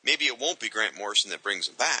while. Maybe it won't be Grant Morrison that brings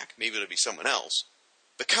him back. Maybe it'll be someone else.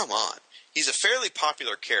 But come on. He's a fairly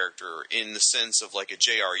popular character in the sense of like a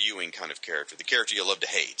J.R. Ewing kind of character, the character you love to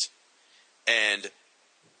hate. And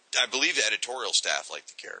I believe the editorial staff like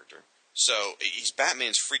the character. So he's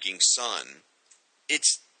Batman's freaking son.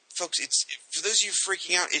 Folks, for those of you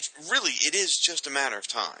freaking out, it is just a matter of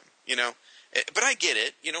time, you know? But I get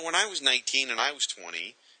it. You know, when I was 19 and I was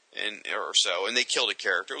 20 or so, and they killed a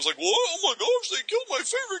character, it was like, whoa, oh my gosh, they killed my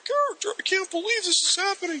favorite character. I can't believe this is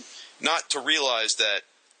happening. Not to realize that,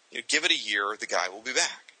 you know, give it a year, the guy will be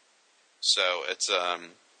back. So it's,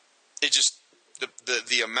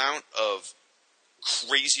 the amount of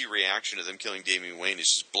crazy reaction to them killing Damian Wayne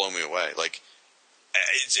is just blown me away. Like,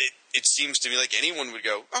 it seems to me like anyone would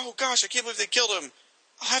go, oh gosh, I can't believe they killed him.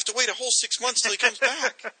 I'll have to wait a whole 6 months till he comes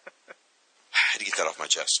back. I had to get that off my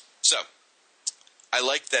chest. So, I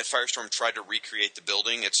liked that Firestorm tried to recreate the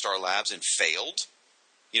building at Star Labs and failed.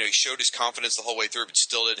 You know, he showed his confidence the whole way through, but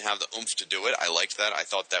still didn't have the oomph to do it. I liked that. I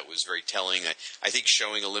thought that was very telling. I think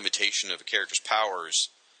showing a limitation of a character's powers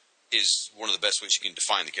is one of the best ways you can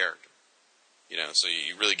define the character. You know, so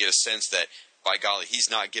you really get a sense that, by golly, he's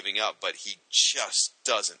not giving up, but he just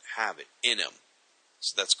doesn't have it in him.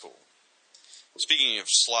 So that's cool. Speaking of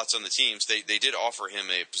slots on the teams, they did offer him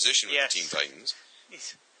a position with the Teen Titans.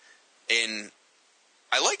 And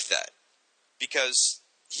I liked that because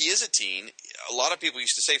he is a teen. A lot of people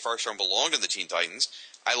used to say Firestorm belonged in the Teen Titans.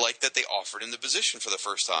 I like that they offered him the position for the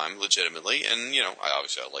first time, legitimately. And, you know, I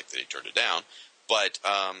like that he turned it down. But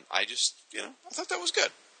I just, you know, I thought that was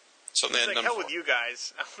good. Something it's like, hell with you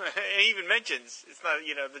guys. It even mentions it's not,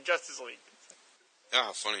 you know, the Justice League.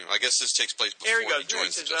 Oh, funny. I guess this takes place before he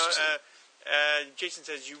joins the Justice League. Jason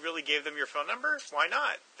says, you really gave them your phone number? Why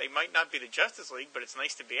not? They might not be the Justice League, but it's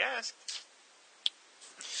nice to be asked.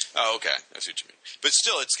 Oh, okay. I see what you mean. But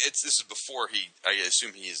still, this is before I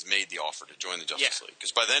assume he has made the offer to join the Justice League.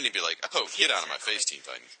 Because by then he'd be like, oh, get out of my face, Teen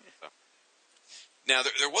Titans. So. Now,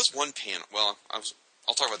 there was one panel. Well,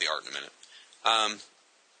 I'll talk about the art in a minute.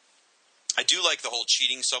 I do like the whole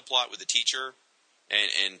cheating subplot with the teacher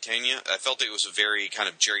and Tanya. I felt it was a very kind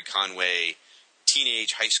of Jerry Conway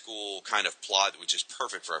teenage high school kind of plot, which is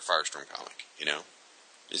perfect for a Firestorm comic. You know,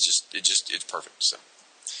 it's perfect. So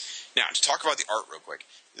now to talk about the art real quick,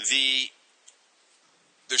 there's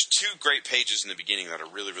two great pages in the beginning that I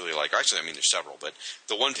really, really like. Actually, I mean, there's several, but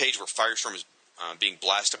the one page where Firestorm is being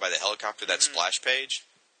blasted by the helicopter, that splash page,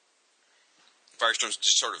 Firestorm's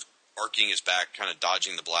just sort of arcing his back, kind of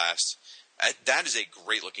dodging the blast. That is a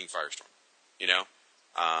great looking Firestorm. You know,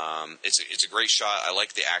 it's a great shot. I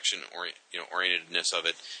like the action orientedness of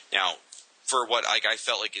it. Now, for what I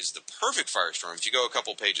felt like is the perfect Firestorm, if you go a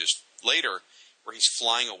couple pages later, where he's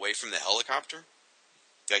flying away from the helicopter,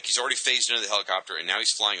 like he's already phased into the helicopter and now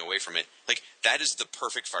he's flying away from it. Like that is the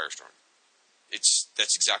perfect Firestorm.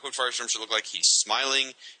 That's exactly what Firestorm should look like. He's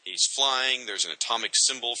smiling, he's flying. There's an atomic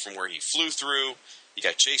symbol from where he flew through. You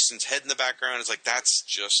got Jason's head in the background. It's like that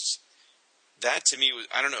to me was,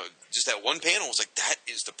 I don't know, just that one panel was like, that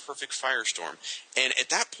is the perfect Firestorm. And at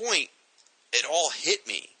that point, it all hit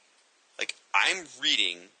me. Like, I'm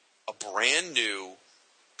reading a brand new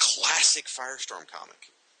classic Firestorm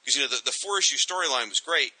comic. Because, you know, the 4-issue storyline was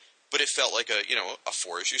great, but it felt like a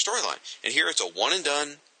 4-issue storyline. And here it's a one and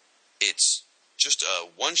done. It's just a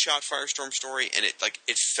one-shot Firestorm story, and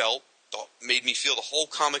it felt made me feel the whole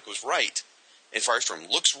comic was right, and Firestorm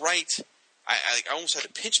looks right. I almost had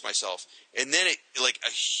to pinch myself, and then it like a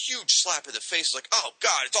huge slap in the face, like, oh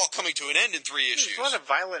God, it's all coming to an end in 3 issues. There's a lot of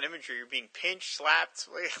violent imagery. You're being pinched, slapped.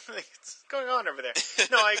 What's going on over there?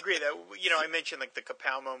 No, I agree that I mentioned like the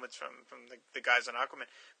Kapow moments from the guys on Aquaman,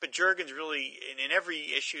 but Jurgens really in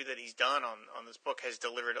every issue that he's done on this book has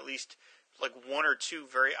delivered at least like 1 or 2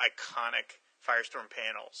 very iconic Firestorm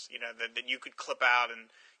panels. That you could clip out and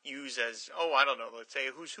use as I don't know, let's say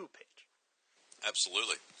a Who's Who page.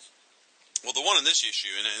 Absolutely. Well, the one in this issue,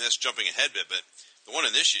 and that's jumping ahead a bit, but the one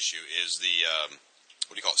in this issue is the,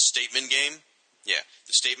 what do you call it, statement game? Yeah,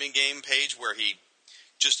 the statement game page where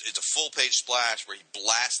it's a full-page splash where he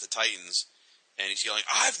blasts the Titans, and he's yelling,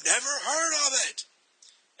 I've never heard of it!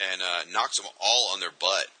 And knocks them all on their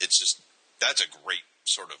butt. That's a great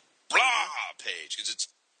sort of blah page, because it's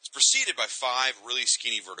preceded by 5 really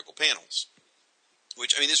skinny vertical panels.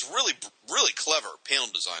 Which, I mean, this really, really clever panel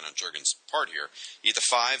design on Jurgens' part here. You get the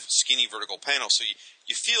 5 skinny vertical panels, so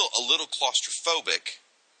you feel a little claustrophobic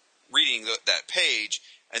reading that page,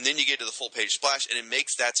 and then you get to the full page splash, and it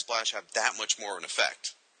makes that splash have that much more of an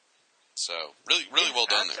effect. So, really, really well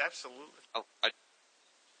done there. Absolutely.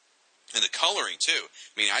 And the coloring, too.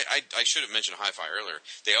 I mean, I should have mentioned Hi-Fi earlier.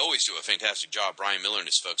 They always do a fantastic job, Brian Miller and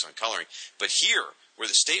his folks, on coloring. But here, where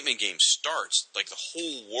the statement game starts, like the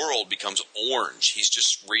whole world becomes orange. He's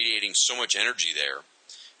just radiating so much energy there.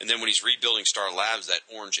 And then when he's rebuilding Star Labs, that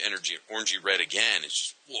orange energy, orangey red again, it's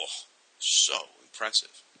just, whoa, so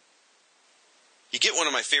impressive. You get one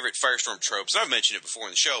of my favorite Firestorm tropes, and I've mentioned it before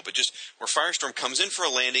in the show, but just where Firestorm comes in for a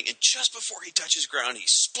landing, and just before he touches ground, he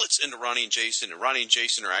splits into Ronnie and Jason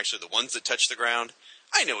are actually the ones that touch the ground.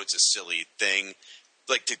 I know it's a silly thing,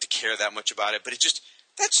 like to care that much about it, but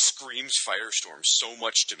that screams Firestorm so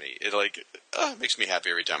much to me. It makes me happy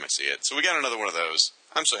every time I see it. So we got another one of those.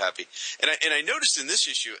 I'm so happy. And I noticed in this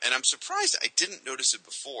issue, and I'm surprised I didn't notice it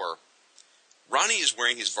before, Ronnie is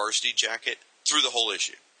wearing his varsity jacket through the whole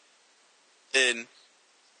issue. And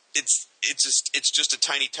it's just a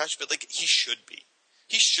tiny touch, but like he should be.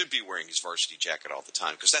 He should be wearing his varsity jacket all the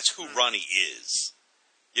time, because that's who Ronnie is.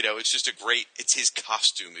 It's just it's his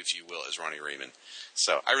costume, if you will, as Ronnie Raymond.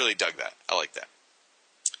 So I really dug that. I like that.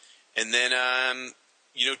 And then,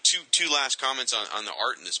 two last comments on the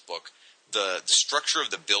art in this book. The structure of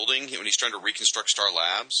the building, when he's trying to reconstruct Star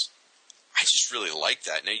Labs, I just really like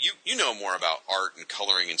that. Now, you know more about art and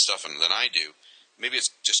coloring and stuff than I do. Maybe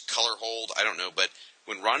it's just color hold, I don't know. But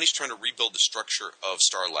when Ronnie's trying to rebuild the structure of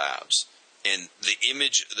Star Labs, and the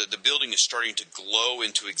image, the building is starting to glow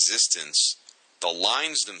into existence, the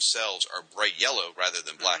lines themselves are bright yellow rather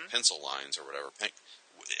than black pencil lines or whatever.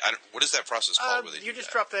 What is that process called? You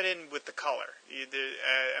just drop that in with the color.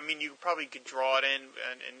 You probably could draw it in,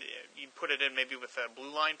 and you put it in maybe with a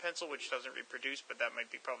blue line pencil, which doesn't reproduce, but that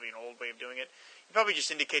might be probably an old way of doing it. You probably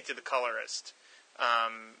just indicate to the colorist,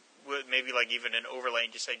 maybe like even an overlay,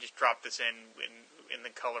 and just say, just drop this in the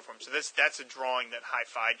color form. So that's a drawing that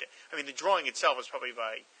Hi-Fi did. I mean, the drawing itself is probably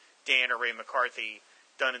by Dan or Ray McCarthy,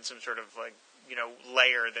 done in some sort of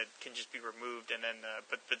layer that can just be removed, and then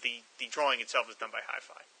but the drawing itself is done by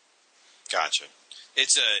Hi-Fi. Gotcha.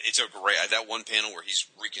 It's a great, that one panel where he's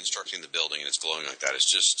reconstructing the building and it's glowing like that. It's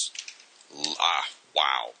just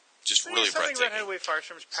wow, just really breathtaking. Something about the way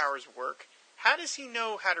Firestorm's powers work. How does he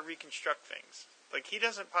know how to reconstruct things? Like, he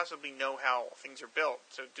doesn't possibly know how things are built.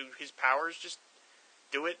 So do his powers just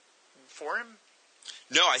do it for him?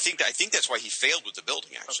 No, I think that's why he failed with the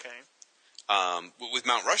building, actually. Okay. With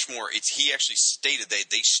Mount Rushmore, he actually stated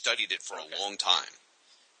they studied it for a long time.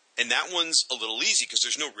 And that one's a little easy because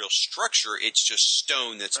there's no real structure. It's just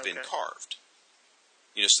stone that's been carved.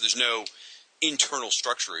 So there's no internal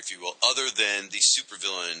structure, if you will, other than the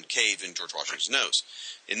supervillain cave in George Washington's nose.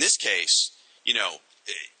 In this case,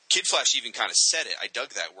 Kid Flash even kind of said it. I dug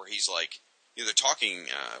that, where he's like, they're talking,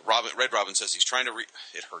 Red Robin says he's trying to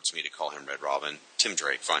it hurts me to call him Red Robin. Tim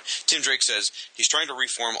Drake, fine. Tim Drake says he's trying to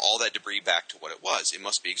reform all that debris back to what it was. It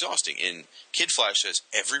must be exhausting. And Kid Flash says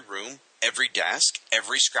every room, every desk,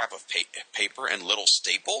 every scrap of paper and little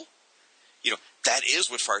staple, that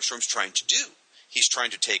is what Firestorm's trying to do. He's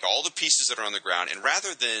trying to take all the pieces that are on the ground, and rather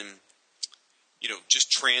than,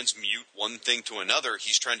 just transmute one thing to another,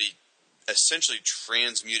 he's trying to essentially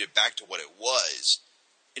transmute it back to what it was,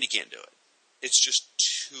 and he can't do it. It's just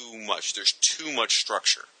too much. There's too much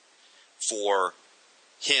structure for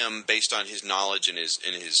him based on his knowledge and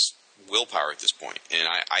his willpower at this point. And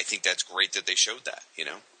I think that's great that they showed that,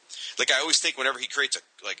 Like, I always think whenever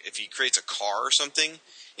if he creates a car or something,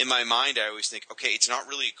 in my mind I always think, okay, it's not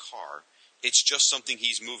really a car. It's just something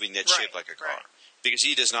he's moving that's shaped like a car. Right. Because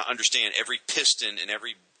he does not understand every piston and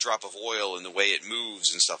every drop of oil and the way it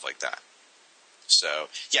moves and stuff like that. So,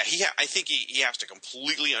 yeah, I think he has to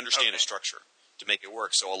completely understand a structure to make it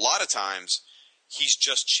work. So a lot of times he's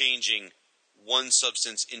just changing one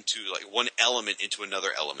substance into, like, one element into another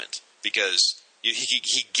element because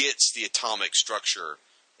he gets the atomic structure,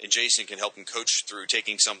 and Jason can help him coach through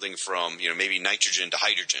taking something from, maybe nitrogen to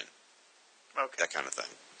hydrogen. Okay. That kind of thing.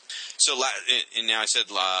 So, and now I said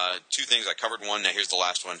two things. I covered one. Now here's the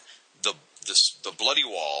last one. The bloody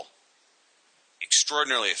wall,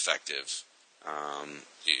 extraordinarily effective.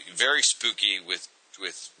 Very spooky with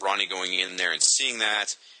Ronnie going in there and seeing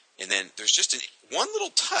that. And then there's just one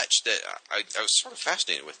little touch that I was sort of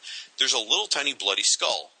fascinated with. There's a little tiny bloody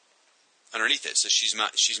skull underneath it. So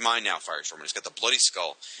she's mine now, Firestorm. And it's got the bloody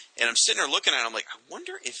skull. And I'm sitting there looking at it. I'm like, I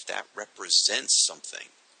wonder if that represents something.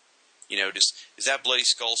 Is that bloody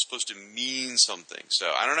skull supposed to mean something?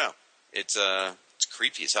 So I don't know. It's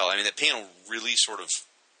creepy as hell. I mean, that panel really sort of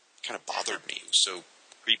kind of bothered me. It was so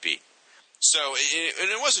creepy. So, and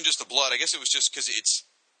it wasn't just the blood. I guess it was just because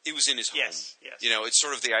it was in his home. Yes. It's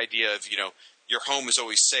sort of the idea of, your home is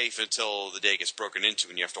always safe until the day it gets broken into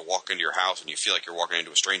and you have to walk into your house and you feel like you're walking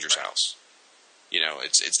into a stranger's house.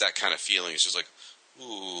 It's that kind of feeling. It's just like,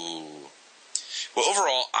 ooh. Well,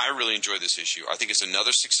 overall, I really enjoyed this issue. I think it's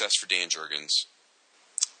another success for Dan Jurgens.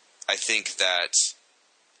 I think that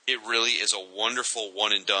it really is a wonderful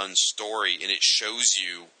one-and-done story, and it shows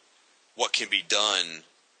you what can be done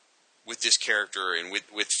with this character and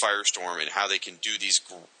with Firestorm and how they can do these.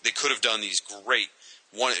 They could have done these great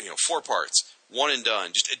 4 parts, one and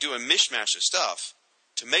done. Just do a mishmash of stuff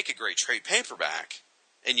to make a great trade paperback,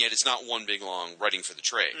 and yet it's not one big long writing for the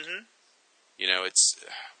trade. Mm-hmm. It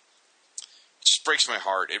just breaks my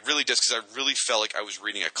heart. It really does, because I really felt like I was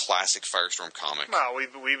reading a classic Firestorm comic. Well,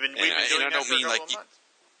 we've been doing that for a couple of months.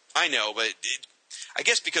 I know, but I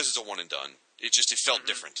guess because it's a one and done, it felt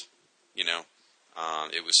different.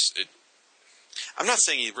 It was. I'm not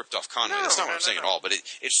saying he ripped off Conway. That's not what I'm saying at all. But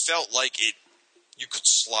it felt like you could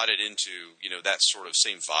slot it into that sort of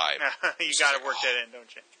same vibe. You got to work that in,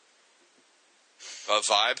 don't you?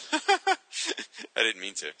 Vibe. I didn't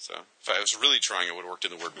mean to. So if I was really trying, I would have worked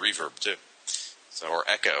in the word reverb too. So, or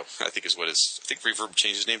echo, I think is what is. I think Reverb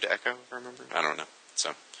changed his name to Echo, if I remember. I don't know.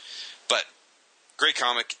 So, but great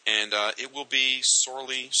comic, and it will be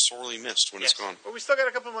sorely, sorely missed when it's gone. But we still got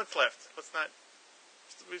a couple months left.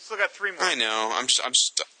 We still got 3 more. I know. I'm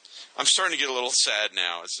starting to get a little sad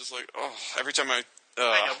now. It's just like, every time I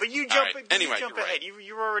know, but you jump. Right. Anyway, you jump ahead. Right.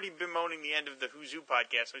 You've already bemoaning the end of the Who's Who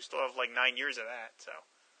podcast. We still have like 9 years of that. So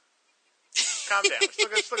calm down.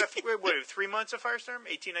 We still got 3 months of Firestorm?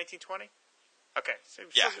 18, 19, 20? Okay. So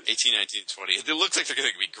 18, 19, 20. It looks like they're going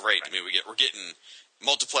to be great. Right. I mean, we're getting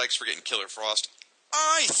Multiplex. We're getting Killer Frost.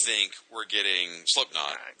 I think we're getting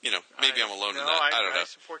Slipknot. Maybe I'm alone in that. I don't know. I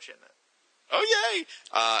support you in that. Oh, yay!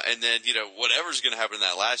 And then, whatever's going to happen in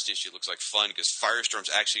that last issue looks like fun, because Firestorm's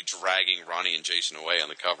actually dragging Ronnie and Jason away on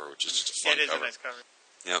the cover, which is just a fun cover. It is a nice cover.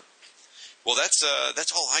 Yep. Well, that's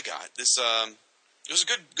all I got. This it was a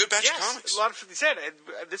good batch of comics. A lot of said.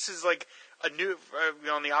 This is like a new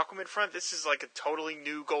on the Aquaman front. This is like a totally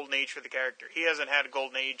new golden age for the character. He hasn't had a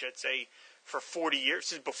golden age, I'd say, for 40 years,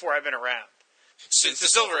 since before I've been around. Since the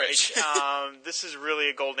Silver Age. This is really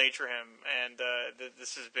a golden age for him, and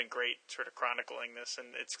this has been great, sort of chronicling this,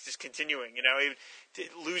 and it's just continuing.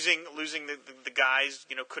 Losing the guys,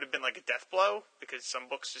 could have been like a death blow, because some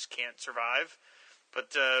books just can't survive.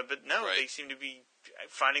 But no, They seem to be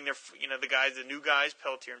finding their, the new guys,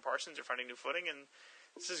 Pelletier and Parsons, are finding new footing, and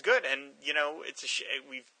this is good. And it's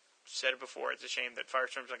we've said it before. It's a shame that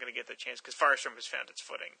Firestorm's not going to get that chance, because Firestorm has found its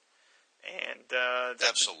footing. And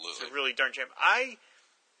absolutely, it's a really darn shame. I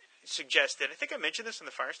suggested, I think I mentioned this in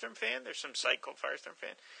the Firestorm Fan. There's some site called Firestorm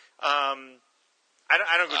Fan. I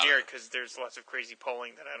don't go near it because there's lots of crazy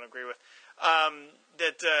polling that I don't agree with.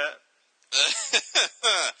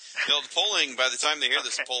 The polling, by the time they hear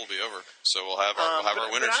this, the poll will be over. So we'll have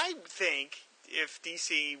our winners. But I think if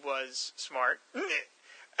DC was smart,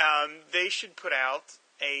 they should put out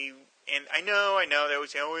and I know they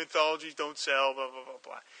always say, anthologies don't sell, blah blah blah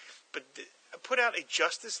blah. But put out a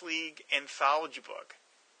Justice League anthology book,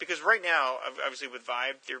 because right now, obviously with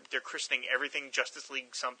Vibe, they're christening everything Justice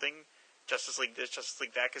League something, Justice League this, Justice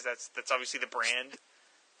League that, because that's obviously the brand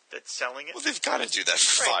that's selling it. Well, they've got to do that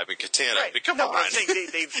for Vibe and Katana. Right. I mean, come on. But I'm saying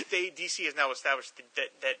DC has now established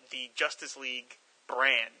that the Justice League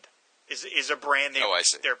brand is a brand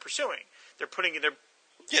they're pursuing. They're putting it.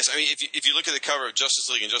 Yes, I mean, if you look at the cover of Justice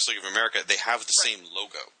League and Justice League of America, they have the same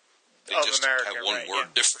logo. They just America, have one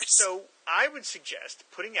word difference. So I would suggest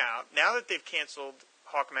putting out, now that they've canceled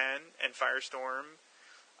Hawkman and Firestorm,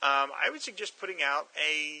 I would suggest putting out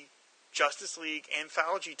a Justice League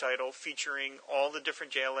anthology title featuring all the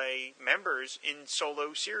different JLA members in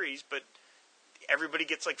solo series, but everybody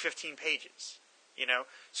gets like 15 pages, you know?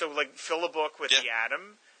 So like fill a book with the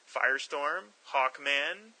Atom, Firestorm,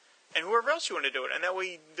 Hawkman, and whoever else you want to do it. And that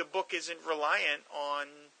way the book isn't reliant on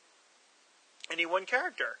any one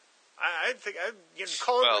character. I think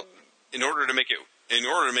call it. In order to make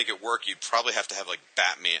it work, you'd probably have to have like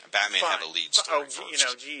Batman have a lead story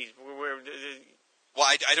first. Well,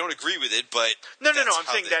 I don't agree with it, but no. I'm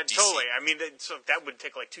saying that DC... totally. I mean, that would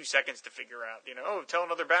take like 2 seconds to figure out. Tell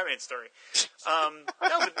another Batman story. No,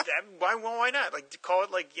 but why not? Like call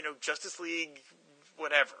it like Justice League,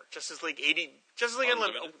 whatever. Justice League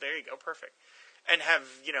Unlimited. Oh, there you go, perfect. And have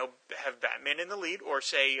Batman in the lead, or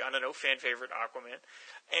say fan favorite Aquaman,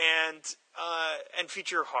 and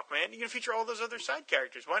feature Hawkman. You can feature all those other side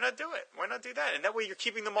characters. Why not do it? Why not do that? And that way you're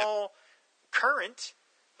keeping them all current.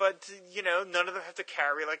 But, none of them have to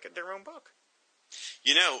carry, like, their own book.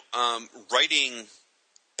 Writing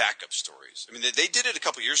backup stories. I mean, they did it a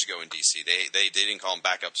couple years ago in DC. They didn't call them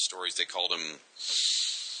backup stories. They called them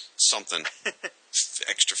something.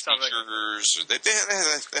 Extra features. Or they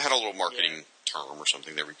had a little marketing term or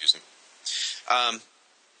something they were using.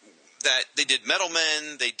 That they did Metal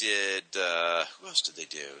Men. They did... who else did they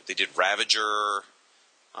do? They did Ravager.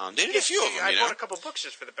 They did a few of them, I bought a couple books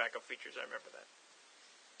just for the backup features. I remember that.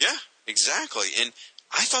 Yeah, exactly. And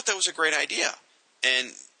I thought that was a great idea.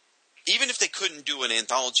 And even if they couldn't do an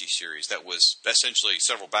anthology series that was essentially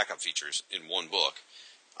several backup features in one book,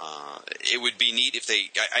 it would be neat if they...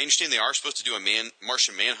 I understand they are supposed to do a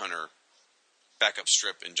Martian Manhunter backup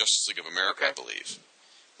strip in Justice League of America, I believe.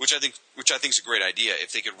 Which I think is a great idea.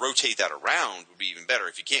 If they could rotate that around, would be even better.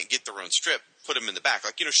 If you can't get their own strip, put them in the back.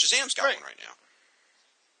 Like, Shazam's got one right now.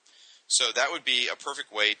 So that would be a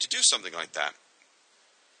perfect way to do something like that.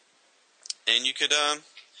 And you could,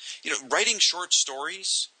 writing short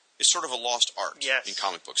stories is sort of a lost art in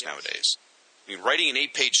comic books nowadays. I mean, writing an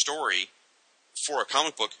 8-page story for a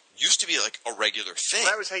comic book used to be like a regular thing.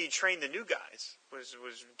 Well, that was how you trained the new guys, was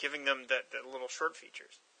giving them that little short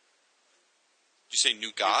features. Did you say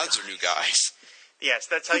new gods or new guys? Yes,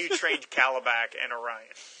 that's how you trained Calabac and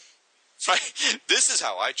Orion. Right. This is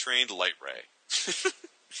how I trained Light Ray.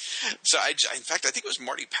 So, in fact, I think it was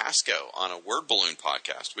Marty Pasco on a Word Balloon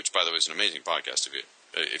podcast, which, by the way, is an amazing podcast.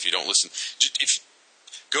 If you don't listen,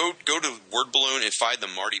 go to Word Balloon and find the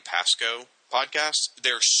Marty Pasco podcast.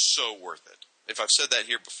 They're so worth it. If I've said that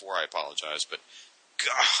here before, I apologize, but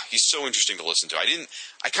God, he's so interesting to listen to.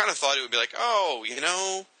 I kind of thought it would be like,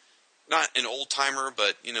 not an old timer,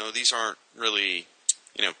 but these aren't really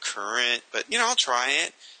current, but I'll try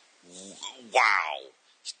it. Wow.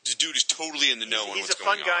 The dude is totally in the know on what's going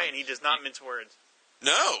on. He's a fun guy, and he does not mince words.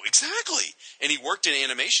 No, exactly. And he worked in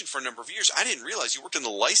animation for a number of years. I didn't realize he worked in the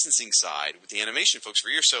licensing side with the animation folks for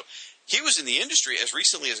years. So he was in the industry as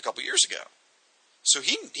recently as a couple years ago. So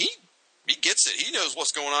he gets it. He knows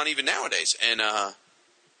what's going on even nowadays. And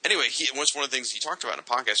anyway, one of the things he talked about in a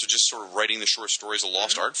podcast was just sort of writing the short stories, a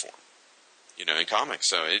lost art form, in comics.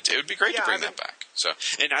 So it would be great to bring that back. So,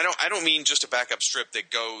 and I don't mean just a backup strip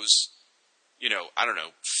that goes...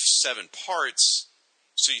 7 parts.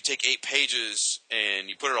 So you take 8 pages and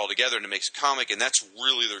you put it all together and it makes a comic, and that's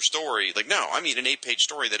really their story. Like, no, I mean an 8-page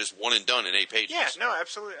story that is one and done in 8 pages. Yeah, no,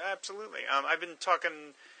 absolutely. I've been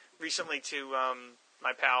talking recently to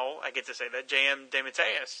my pal, I get to say that, J.M.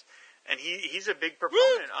 DeMatteis, and he's a big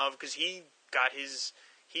proponent of, because he cut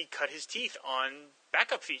his teeth on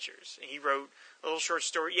backup features. He wrote a little short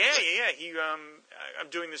story. Yeah. I'm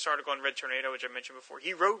doing this article on Red Tornado, which I mentioned before.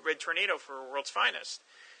 He wrote Red Tornado for World's Finest,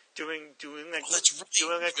 doing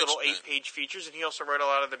little 8-page features, and he also wrote a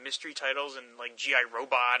lot of the mystery titles and like G.I.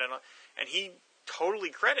 Robot, and he totally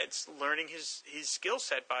credits learning his skill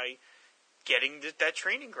set by getting that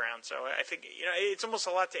training ground. So I think it's almost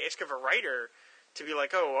a lot to ask of a writer to be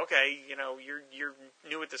like, oh, okay, you're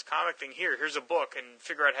new at this comic thing. Here's a book, and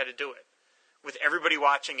figure out how to do it. With everybody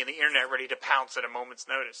watching and the internet ready to pounce at a moment's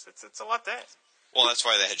notice, it's a lot to ask. Well, that's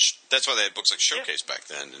why they had books like Showcase back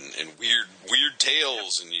then, and weird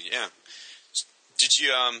tales, and Did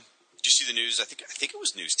you see the news? I think it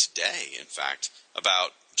was news today, in fact,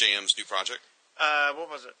 about JM's new project. What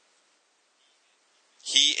was it?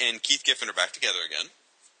 He and Keith Giffen are back together again.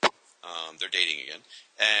 They're dating again,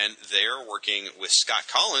 and they're working with Scott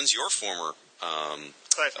Collins, your former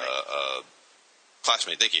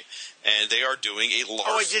classmate, thank you. And they are doing a Larfleeze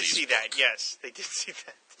I did see that. Yes, they did see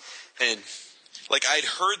that. And I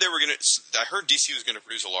heard DC was going to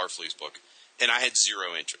produce a Larfleeze book, and I had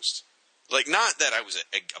zero interest. Like, not that I was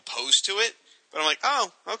opposed to it, But I'm like,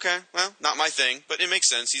 oh, okay, well, not my thing, but it makes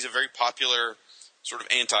sense. He's a very popular sort of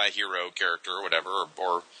anti-hero character or whatever,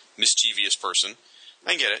 or mischievous person.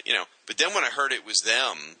 I get it, But then when I heard it was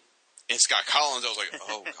them and Scott Collins, I was like,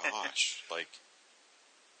 oh gosh, like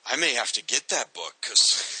I may have to get that book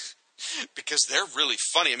because they're really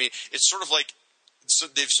funny. I mean, it's sort of like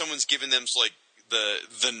someone's given them like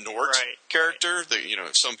the Nort character.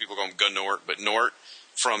 Some people call him Gunnort, but Nort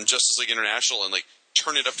from Justice League International, and like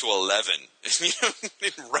turn it up to 11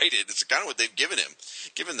 and write it. It's kind of what they've given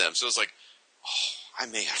them. So it's like, oh, I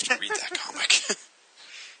may have to read that comic.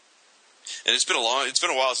 And it's been a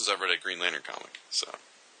while since I've read a Green Lantern comic. So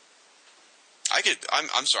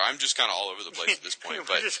I'm sorry, I'm just kind of all over the place at this point.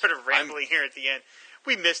 We're just sort of rambling here at the end.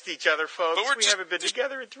 We missed each other, folks. We haven't been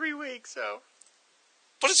together in 3 weeks, so.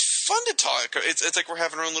 But it's fun to talk. It's like we're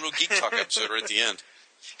having our own little Geek Talk episode right at the end.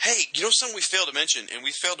 Hey, something we failed to mention,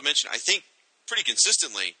 I think, pretty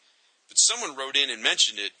consistently, but someone wrote in and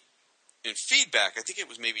mentioned it in feedback. I think it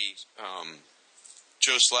was maybe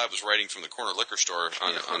Joe Slab was writing from the corner liquor store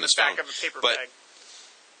on his phone. Back of a paper bag.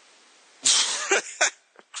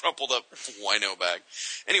 Crumpled up wino bag.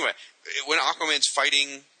 Anyway, when Aquaman's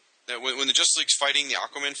fighting, when the Justice League's fighting the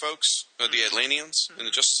Aquaman folks, the Atlanteans in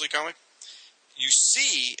the Justice League comic, you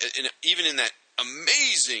see, even in that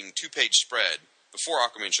amazing 2-page spread, before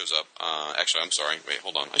Aquaman shows up, actually, I'm sorry, wait,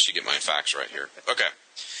 hold on, I should get my facts right here. Okay.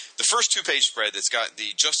 The first 2-page spread that's got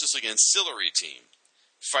the Justice League Ancillary team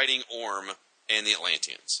fighting Orm and the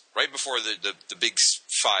Atlanteans. Right before the big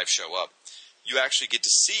 5 show up, you actually get to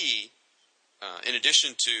see, in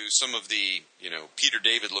addition to some of the, Peter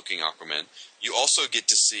David-looking Aquaman, you also get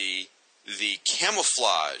to see the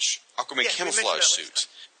Aquaman camouflage suit.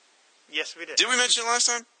 Yes, we did. Did we mention it last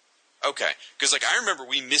time? Okay, because I remember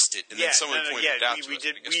we missed it, and then someone pointed it out to us.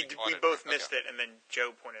 We both missed it, and then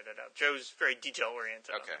Joe pointed it out. Joe's very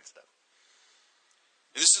detail-oriented on that stuff.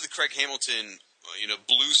 And this is the Craig Hamilton,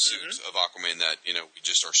 blue suit of Aquaman that, we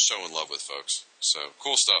just are so in love with, folks. So,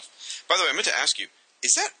 cool stuff. By the way, I meant to ask you,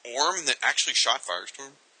 is that Orm that actually shot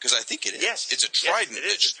Firestorm? Because I think it is. Yes. It's a trident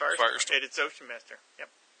that shot Firestorm. It's Ocean Master. Yep.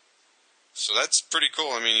 So that's pretty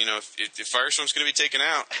cool. I mean, if Firestorm's going to be taken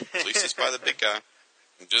out, at least it's by the big guy.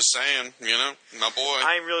 I'm just saying, my boy.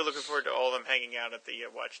 I'm really looking forward to all of them hanging out at the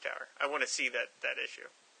Watchtower. I want to see that issue,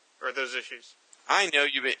 or those issues. I know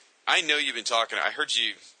you've been talking. I heard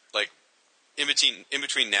you in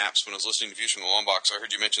between naps when I was listening to Views from the Long Box. I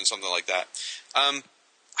heard you mention something like that. I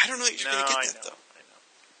don't know that you're going to get that though.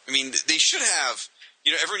 I mean, they should have.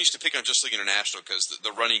 Everyone used to pick on Justice League International because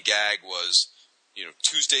the running gag was,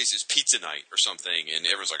 Tuesdays is pizza night or something, and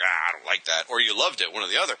everyone's like, I don't like that, or you loved it, one or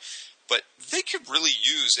the other. But they could really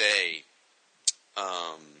use a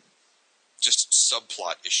just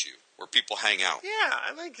subplot issue where people hang out. Yeah,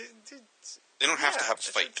 I like it. They don't have to have a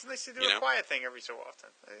fight. It's nice to do a quiet thing every so often.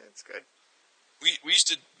 It's good. We used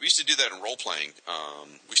to do that in role playing.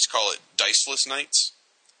 We used to call it diceless nights,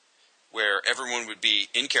 where everyone would be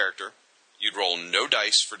in character. You'd roll no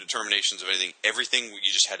dice for determinations of anything. Everything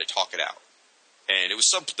you just had to talk it out, and it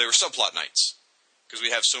was they were subplot nights. Because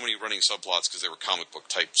we have so many running subplots because they were comic book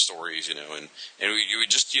type stories, and you would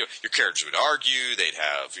just, your characters would argue, they'd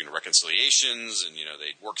have, reconciliations, and,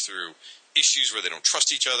 they'd work through issues where they don't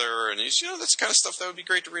trust each other, and it's, that's the kind of stuff that would be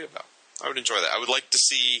great to read about. I would enjoy that. I would like to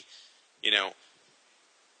see,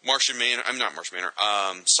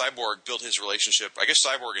 Cyborg build his relationship. I guess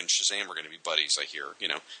Cyborg and Shazam are going to be buddies, I hear,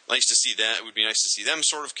 Nice to see that. It would be nice to see them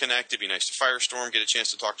sort of connect. It'd be nice to Firestorm, get a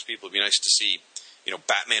chance to talk to people. It'd be nice to see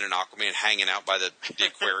Batman and Aquaman hanging out by the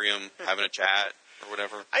aquarium, having a chat or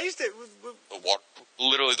whatever. I used to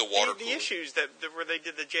literally the water. The issues where they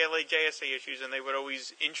did the JLA JSA issues, and they would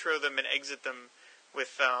always intro them and exit them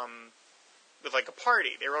with like a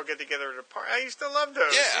party. They would all get together at a party. I used to love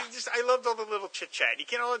those. Yeah. I loved all the little chit chat. I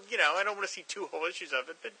don't want to see 2 whole issues of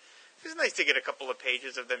it, but it was nice to get a couple of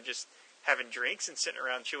pages of them just having drinks and sitting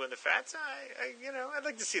around chewing the fats. I'd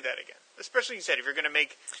like to see that again. Especially, you said, if you're going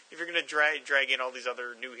to drag in all these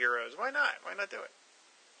other new heroes, why not? Why not do it?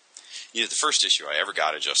 The first issue I ever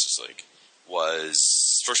got of Justice League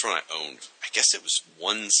was the first one I owned. I guess it was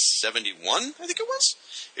 171. I think it was.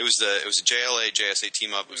 It was a JLA JSA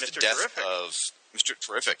team up. It was Mr. the death Terrific. of Mr.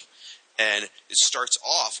 Terrific, and it starts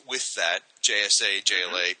off with that JSA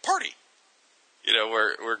JLA party.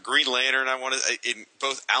 Where Green Lantern,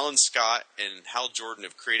 both Alan Scott and Hal Jordan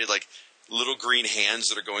have created little green hands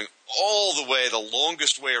that are going all the way, the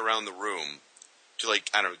longest way around the room to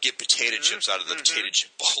get potato chips out of the potato chip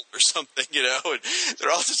bowl or something, and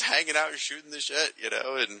they're all just hanging out and shooting the shit,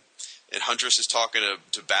 and Huntress is talking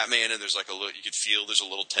to Batman, and there's you could feel there's a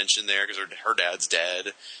little tension there because her dad's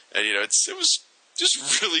dead, and it was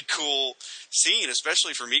just really cool scene,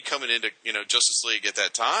 especially for me coming into Justice League at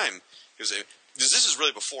that time, because this is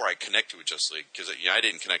really before I connected with Justice League, because I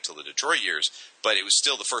didn't connect till the Detroit years, but it was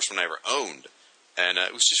still the first one I ever owned, and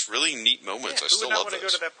it was just really neat moments. Yeah, I still love those. Who would not want to go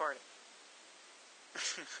to that party?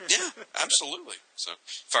 Yeah, absolutely. So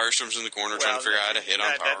Firestorm's in the corner trying to figure out how to hit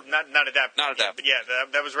on power. Not at that point. Not at that. But yeah,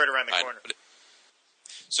 that was right around the corner.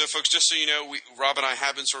 So, folks, just so you know, Rob and I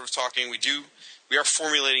have been sort of talking. We are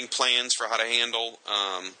formulating plans for how to handle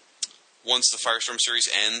once the Firestorm series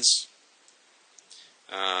ends.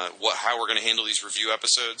 How we're going to handle these review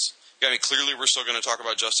episodes. I mean, clearly we're still going to talk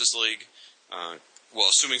about Justice League. Well,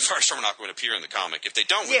 assuming Firestorm and Aquaman appear in the comic. If they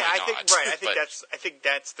don't, we might not. I think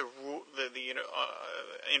that's the rule. The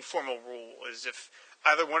informal rule is if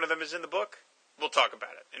either one of them is in the book, we'll talk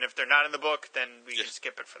about it, and if they're not in the book, then we can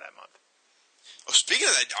skip it for that month. Oh, speaking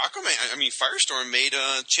of that, Aquaman, Firestorm made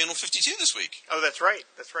Channel 52 this week. Oh, that's right.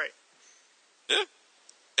 Yeah.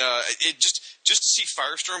 Just to see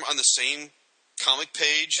Firestorm on the same comic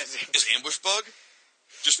page as Ambush Bug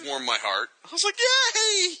just warmed my heart. I was like,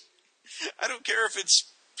 yay! I don't care if it's,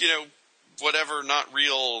 whatever, not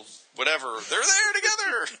real, whatever. They're there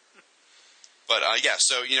together! But,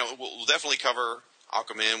 so, we'll definitely cover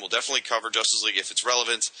Aquaman. We'll definitely cover Justice League if it's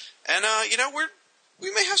relevant. And,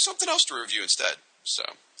 we may have something else to review instead. So,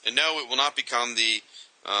 and no, it will not become the,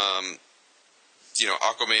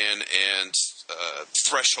 Aquaman and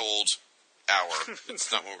Threshold hour.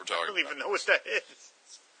 It's not what we're talking about. I don't even know what that is.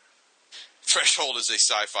 Threshold is a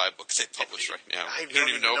sci-fi book they publish right now. You don't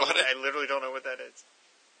even know about it? I literally don't know what that is.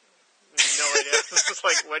 No idea. It's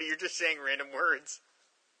like, what? You're just saying random words.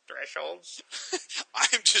 Thresholds?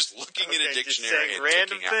 I'm just looking in a dictionary just saying and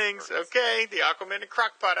random things. Words. Okay, the Aquaman and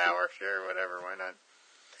Crockpot hour. Sure, whatever. Why not?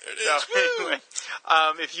 There it is. Anyway,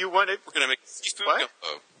 if you want it, we're going to make seafood gumbo.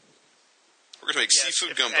 We're going to make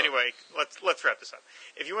seafood gumbo. Anyway, let's wrap this up.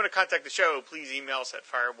 If you want to contact the show, please email us at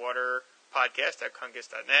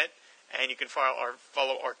fireandwaterpodcast@congus.net. And you can follow our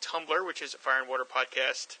Tumblr, which is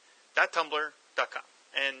fireandwaterpodcast.tumblr.com.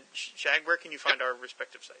 And Shag, where can you find our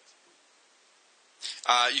respective sites?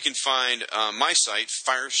 You can find my site,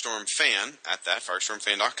 Firestorm Fan, at that,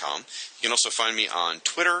 firestormfan.com. You can also find me on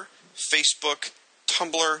Twitter, Facebook,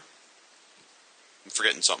 Tumblr. I'm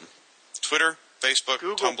forgetting something. Twitter, Facebook,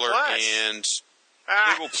 Google Tumblr, and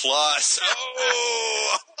Google Plus.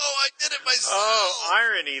 Oh, I did it myself. Oh,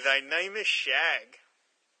 irony. Thy name is Shag.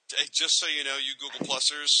 Hey, just so you know, you Google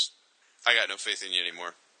Plusers, I got no faith in you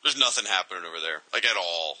anymore. There's nothing happening over there, like at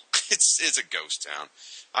all. It's a ghost town.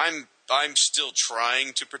 I'm still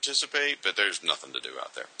trying to participate, but there's nothing to do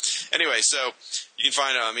out there. Anyway, so you can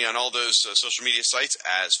find me on all those social media sites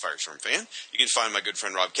as Firestorm Fan. You can find my good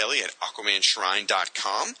friend Rob Kelly at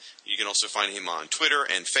AquamanShrine.com. You can also find him on Twitter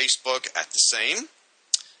and Facebook at the same.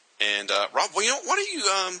 And Rob, why don't you?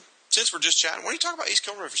 Since we're just chatting, why don't you talk about Ace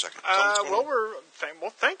Kilroy for a second?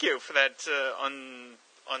 Thank you for that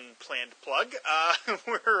unplanned plug.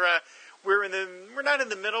 We're not in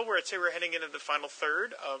the middle. I'd say we're heading into the final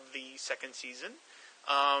third of the second season.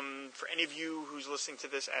 For any of you who's listening to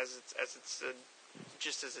this as it's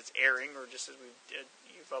just as it's airing, or just as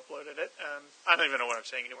you've uploaded it, I don't even know what I'm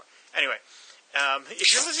saying anymore. Anyway,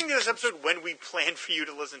 if you're listening to this episode when we planned for you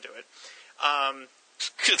to listen to it,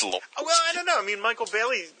 good lord. Well, I don't know. I mean, Michael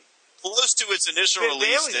Bailey. Close to its initial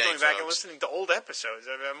release Bailey's day, going back folks. and listening to old episodes.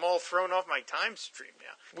 I'm all thrown off my time stream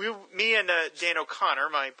now. Me and Dan O'Connor,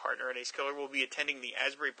 my partner at Ace Killer, will be attending the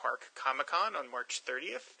Asbury Park Comic-Con on March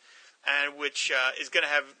 30th, and which is going to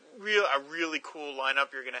have a really cool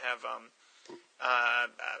lineup. You're going to have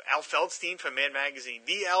Al Feldstein from Mad Magazine,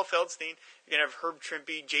 the Al Feldstein. You're going to have Herb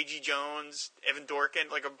Trimpe, J.G. Jones, Evan Dorkin,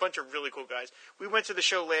 like a bunch of really cool guys. We went to the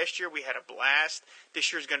show last year. We had a blast.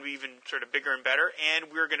 This year's going to be even sort of bigger and better.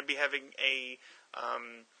 And we're going to be having a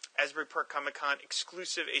Asbury Park Comic-Con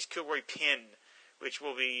exclusive Ace Kilroy pin, which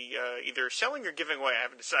we'll be either selling or giving away. I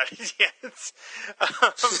haven't decided yet. I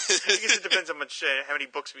guess it depends on how many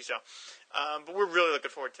books we sell. But we're really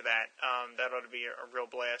looking forward to that. That ought to be a real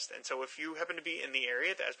blast. And so if you happen to be in the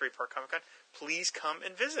area at the Asbury Park Comic Con, please come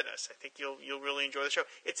and visit us. I think you'll really enjoy the show.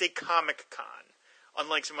 It's a Comic Con.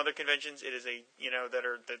 Unlike some other conventions, it is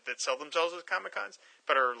that sell themselves as Comic Cons,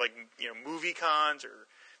 but are like movie cons or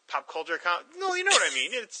pop culture cons. No, you know what I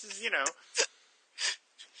mean. It's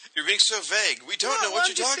You're being so vague. We don't know what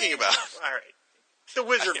you're talking about. All right. The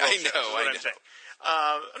Wizard World show is what I'm saying.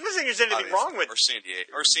 I'm not saying there's anything wrong with it. Or San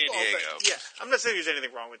Diego. Yeah, I'm not saying there's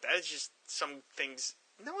anything wrong with that. It's just some things.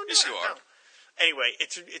 No, yes, you are. No. Anyway,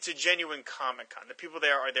 it's a genuine Comic-Con. The people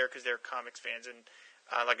there are there because they're comics fans. And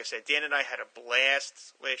like I said, Dan and I had a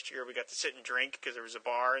blast last year. We got to sit and drink because there was a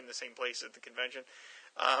bar in the same place at the convention.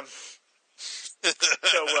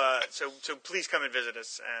 So please come and visit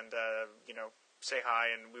us, and say hi,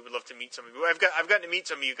 and we would love to meet some of you. I've gotten to meet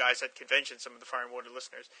some of you guys at conventions, some of the Fire and Water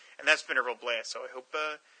listeners, and that's been a real blast. So I hope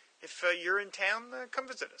if you're in town, come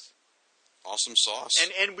visit us. Awesome sauce.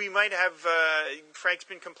 And we might have Frank's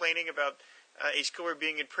been complaining about Ace Killer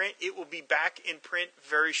being in print. It will be back in print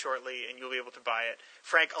very shortly, and you'll be able to buy it.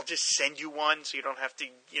 Frank, I'll just send you one so you don't have to,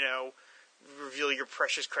 reveal your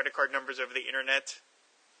precious credit card numbers over the internet.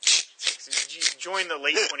 Join the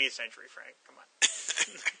late 20th century, Frank. Come on.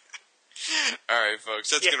 All right, folks,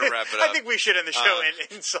 that's going to wrap it up. I think we should end the show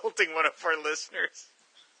insulting one of our listeners.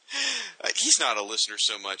 He's not a listener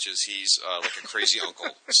so much as he's like a crazy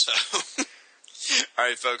uncle. So, all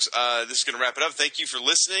right, folks, this is going to wrap it up. Thank you for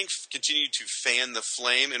listening. Continue to fan the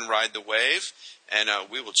flame and ride the wave, and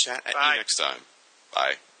we will chat at you next time.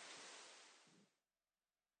 Bye.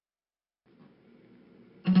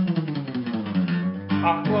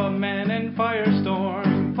 Aquaman and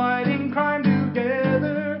Firestorm fighting crime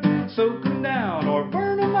together. Soak them down or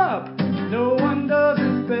burn them up. No one does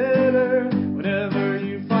it better. Whenever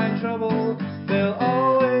you find trouble, they'll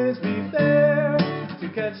always be there to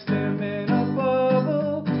catch them in a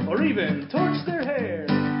bubble or even torch their hair.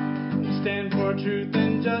 They stand for truth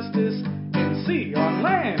and justice in sea, on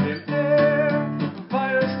land, and air.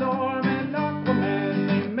 Firestorm and Aquaman,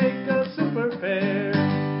 they make a super pair.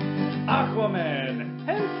 Aquaman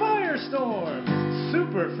and Firestorm,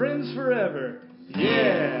 super friends forever.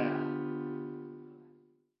 Yeah!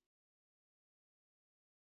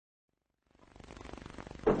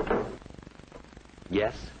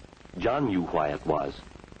 Yes, John knew why it was.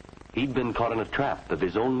 He'd been caught in a trap of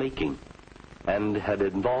his own making, and had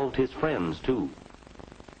involved his friends, too.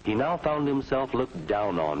 He now found himself looked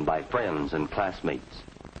down on by friends and classmates.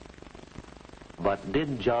 But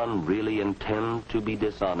did John really intend to be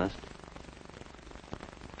dishonest?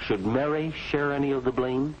 Should Mary share any of the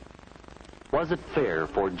blame? Was it fair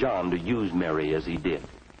for John to use Mary as he did?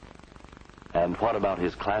 And what about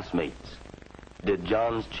his classmates? Did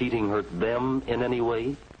John's cheating hurt them in any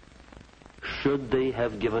way? Should they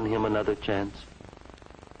have given him another chance?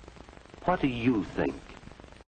 What do you think?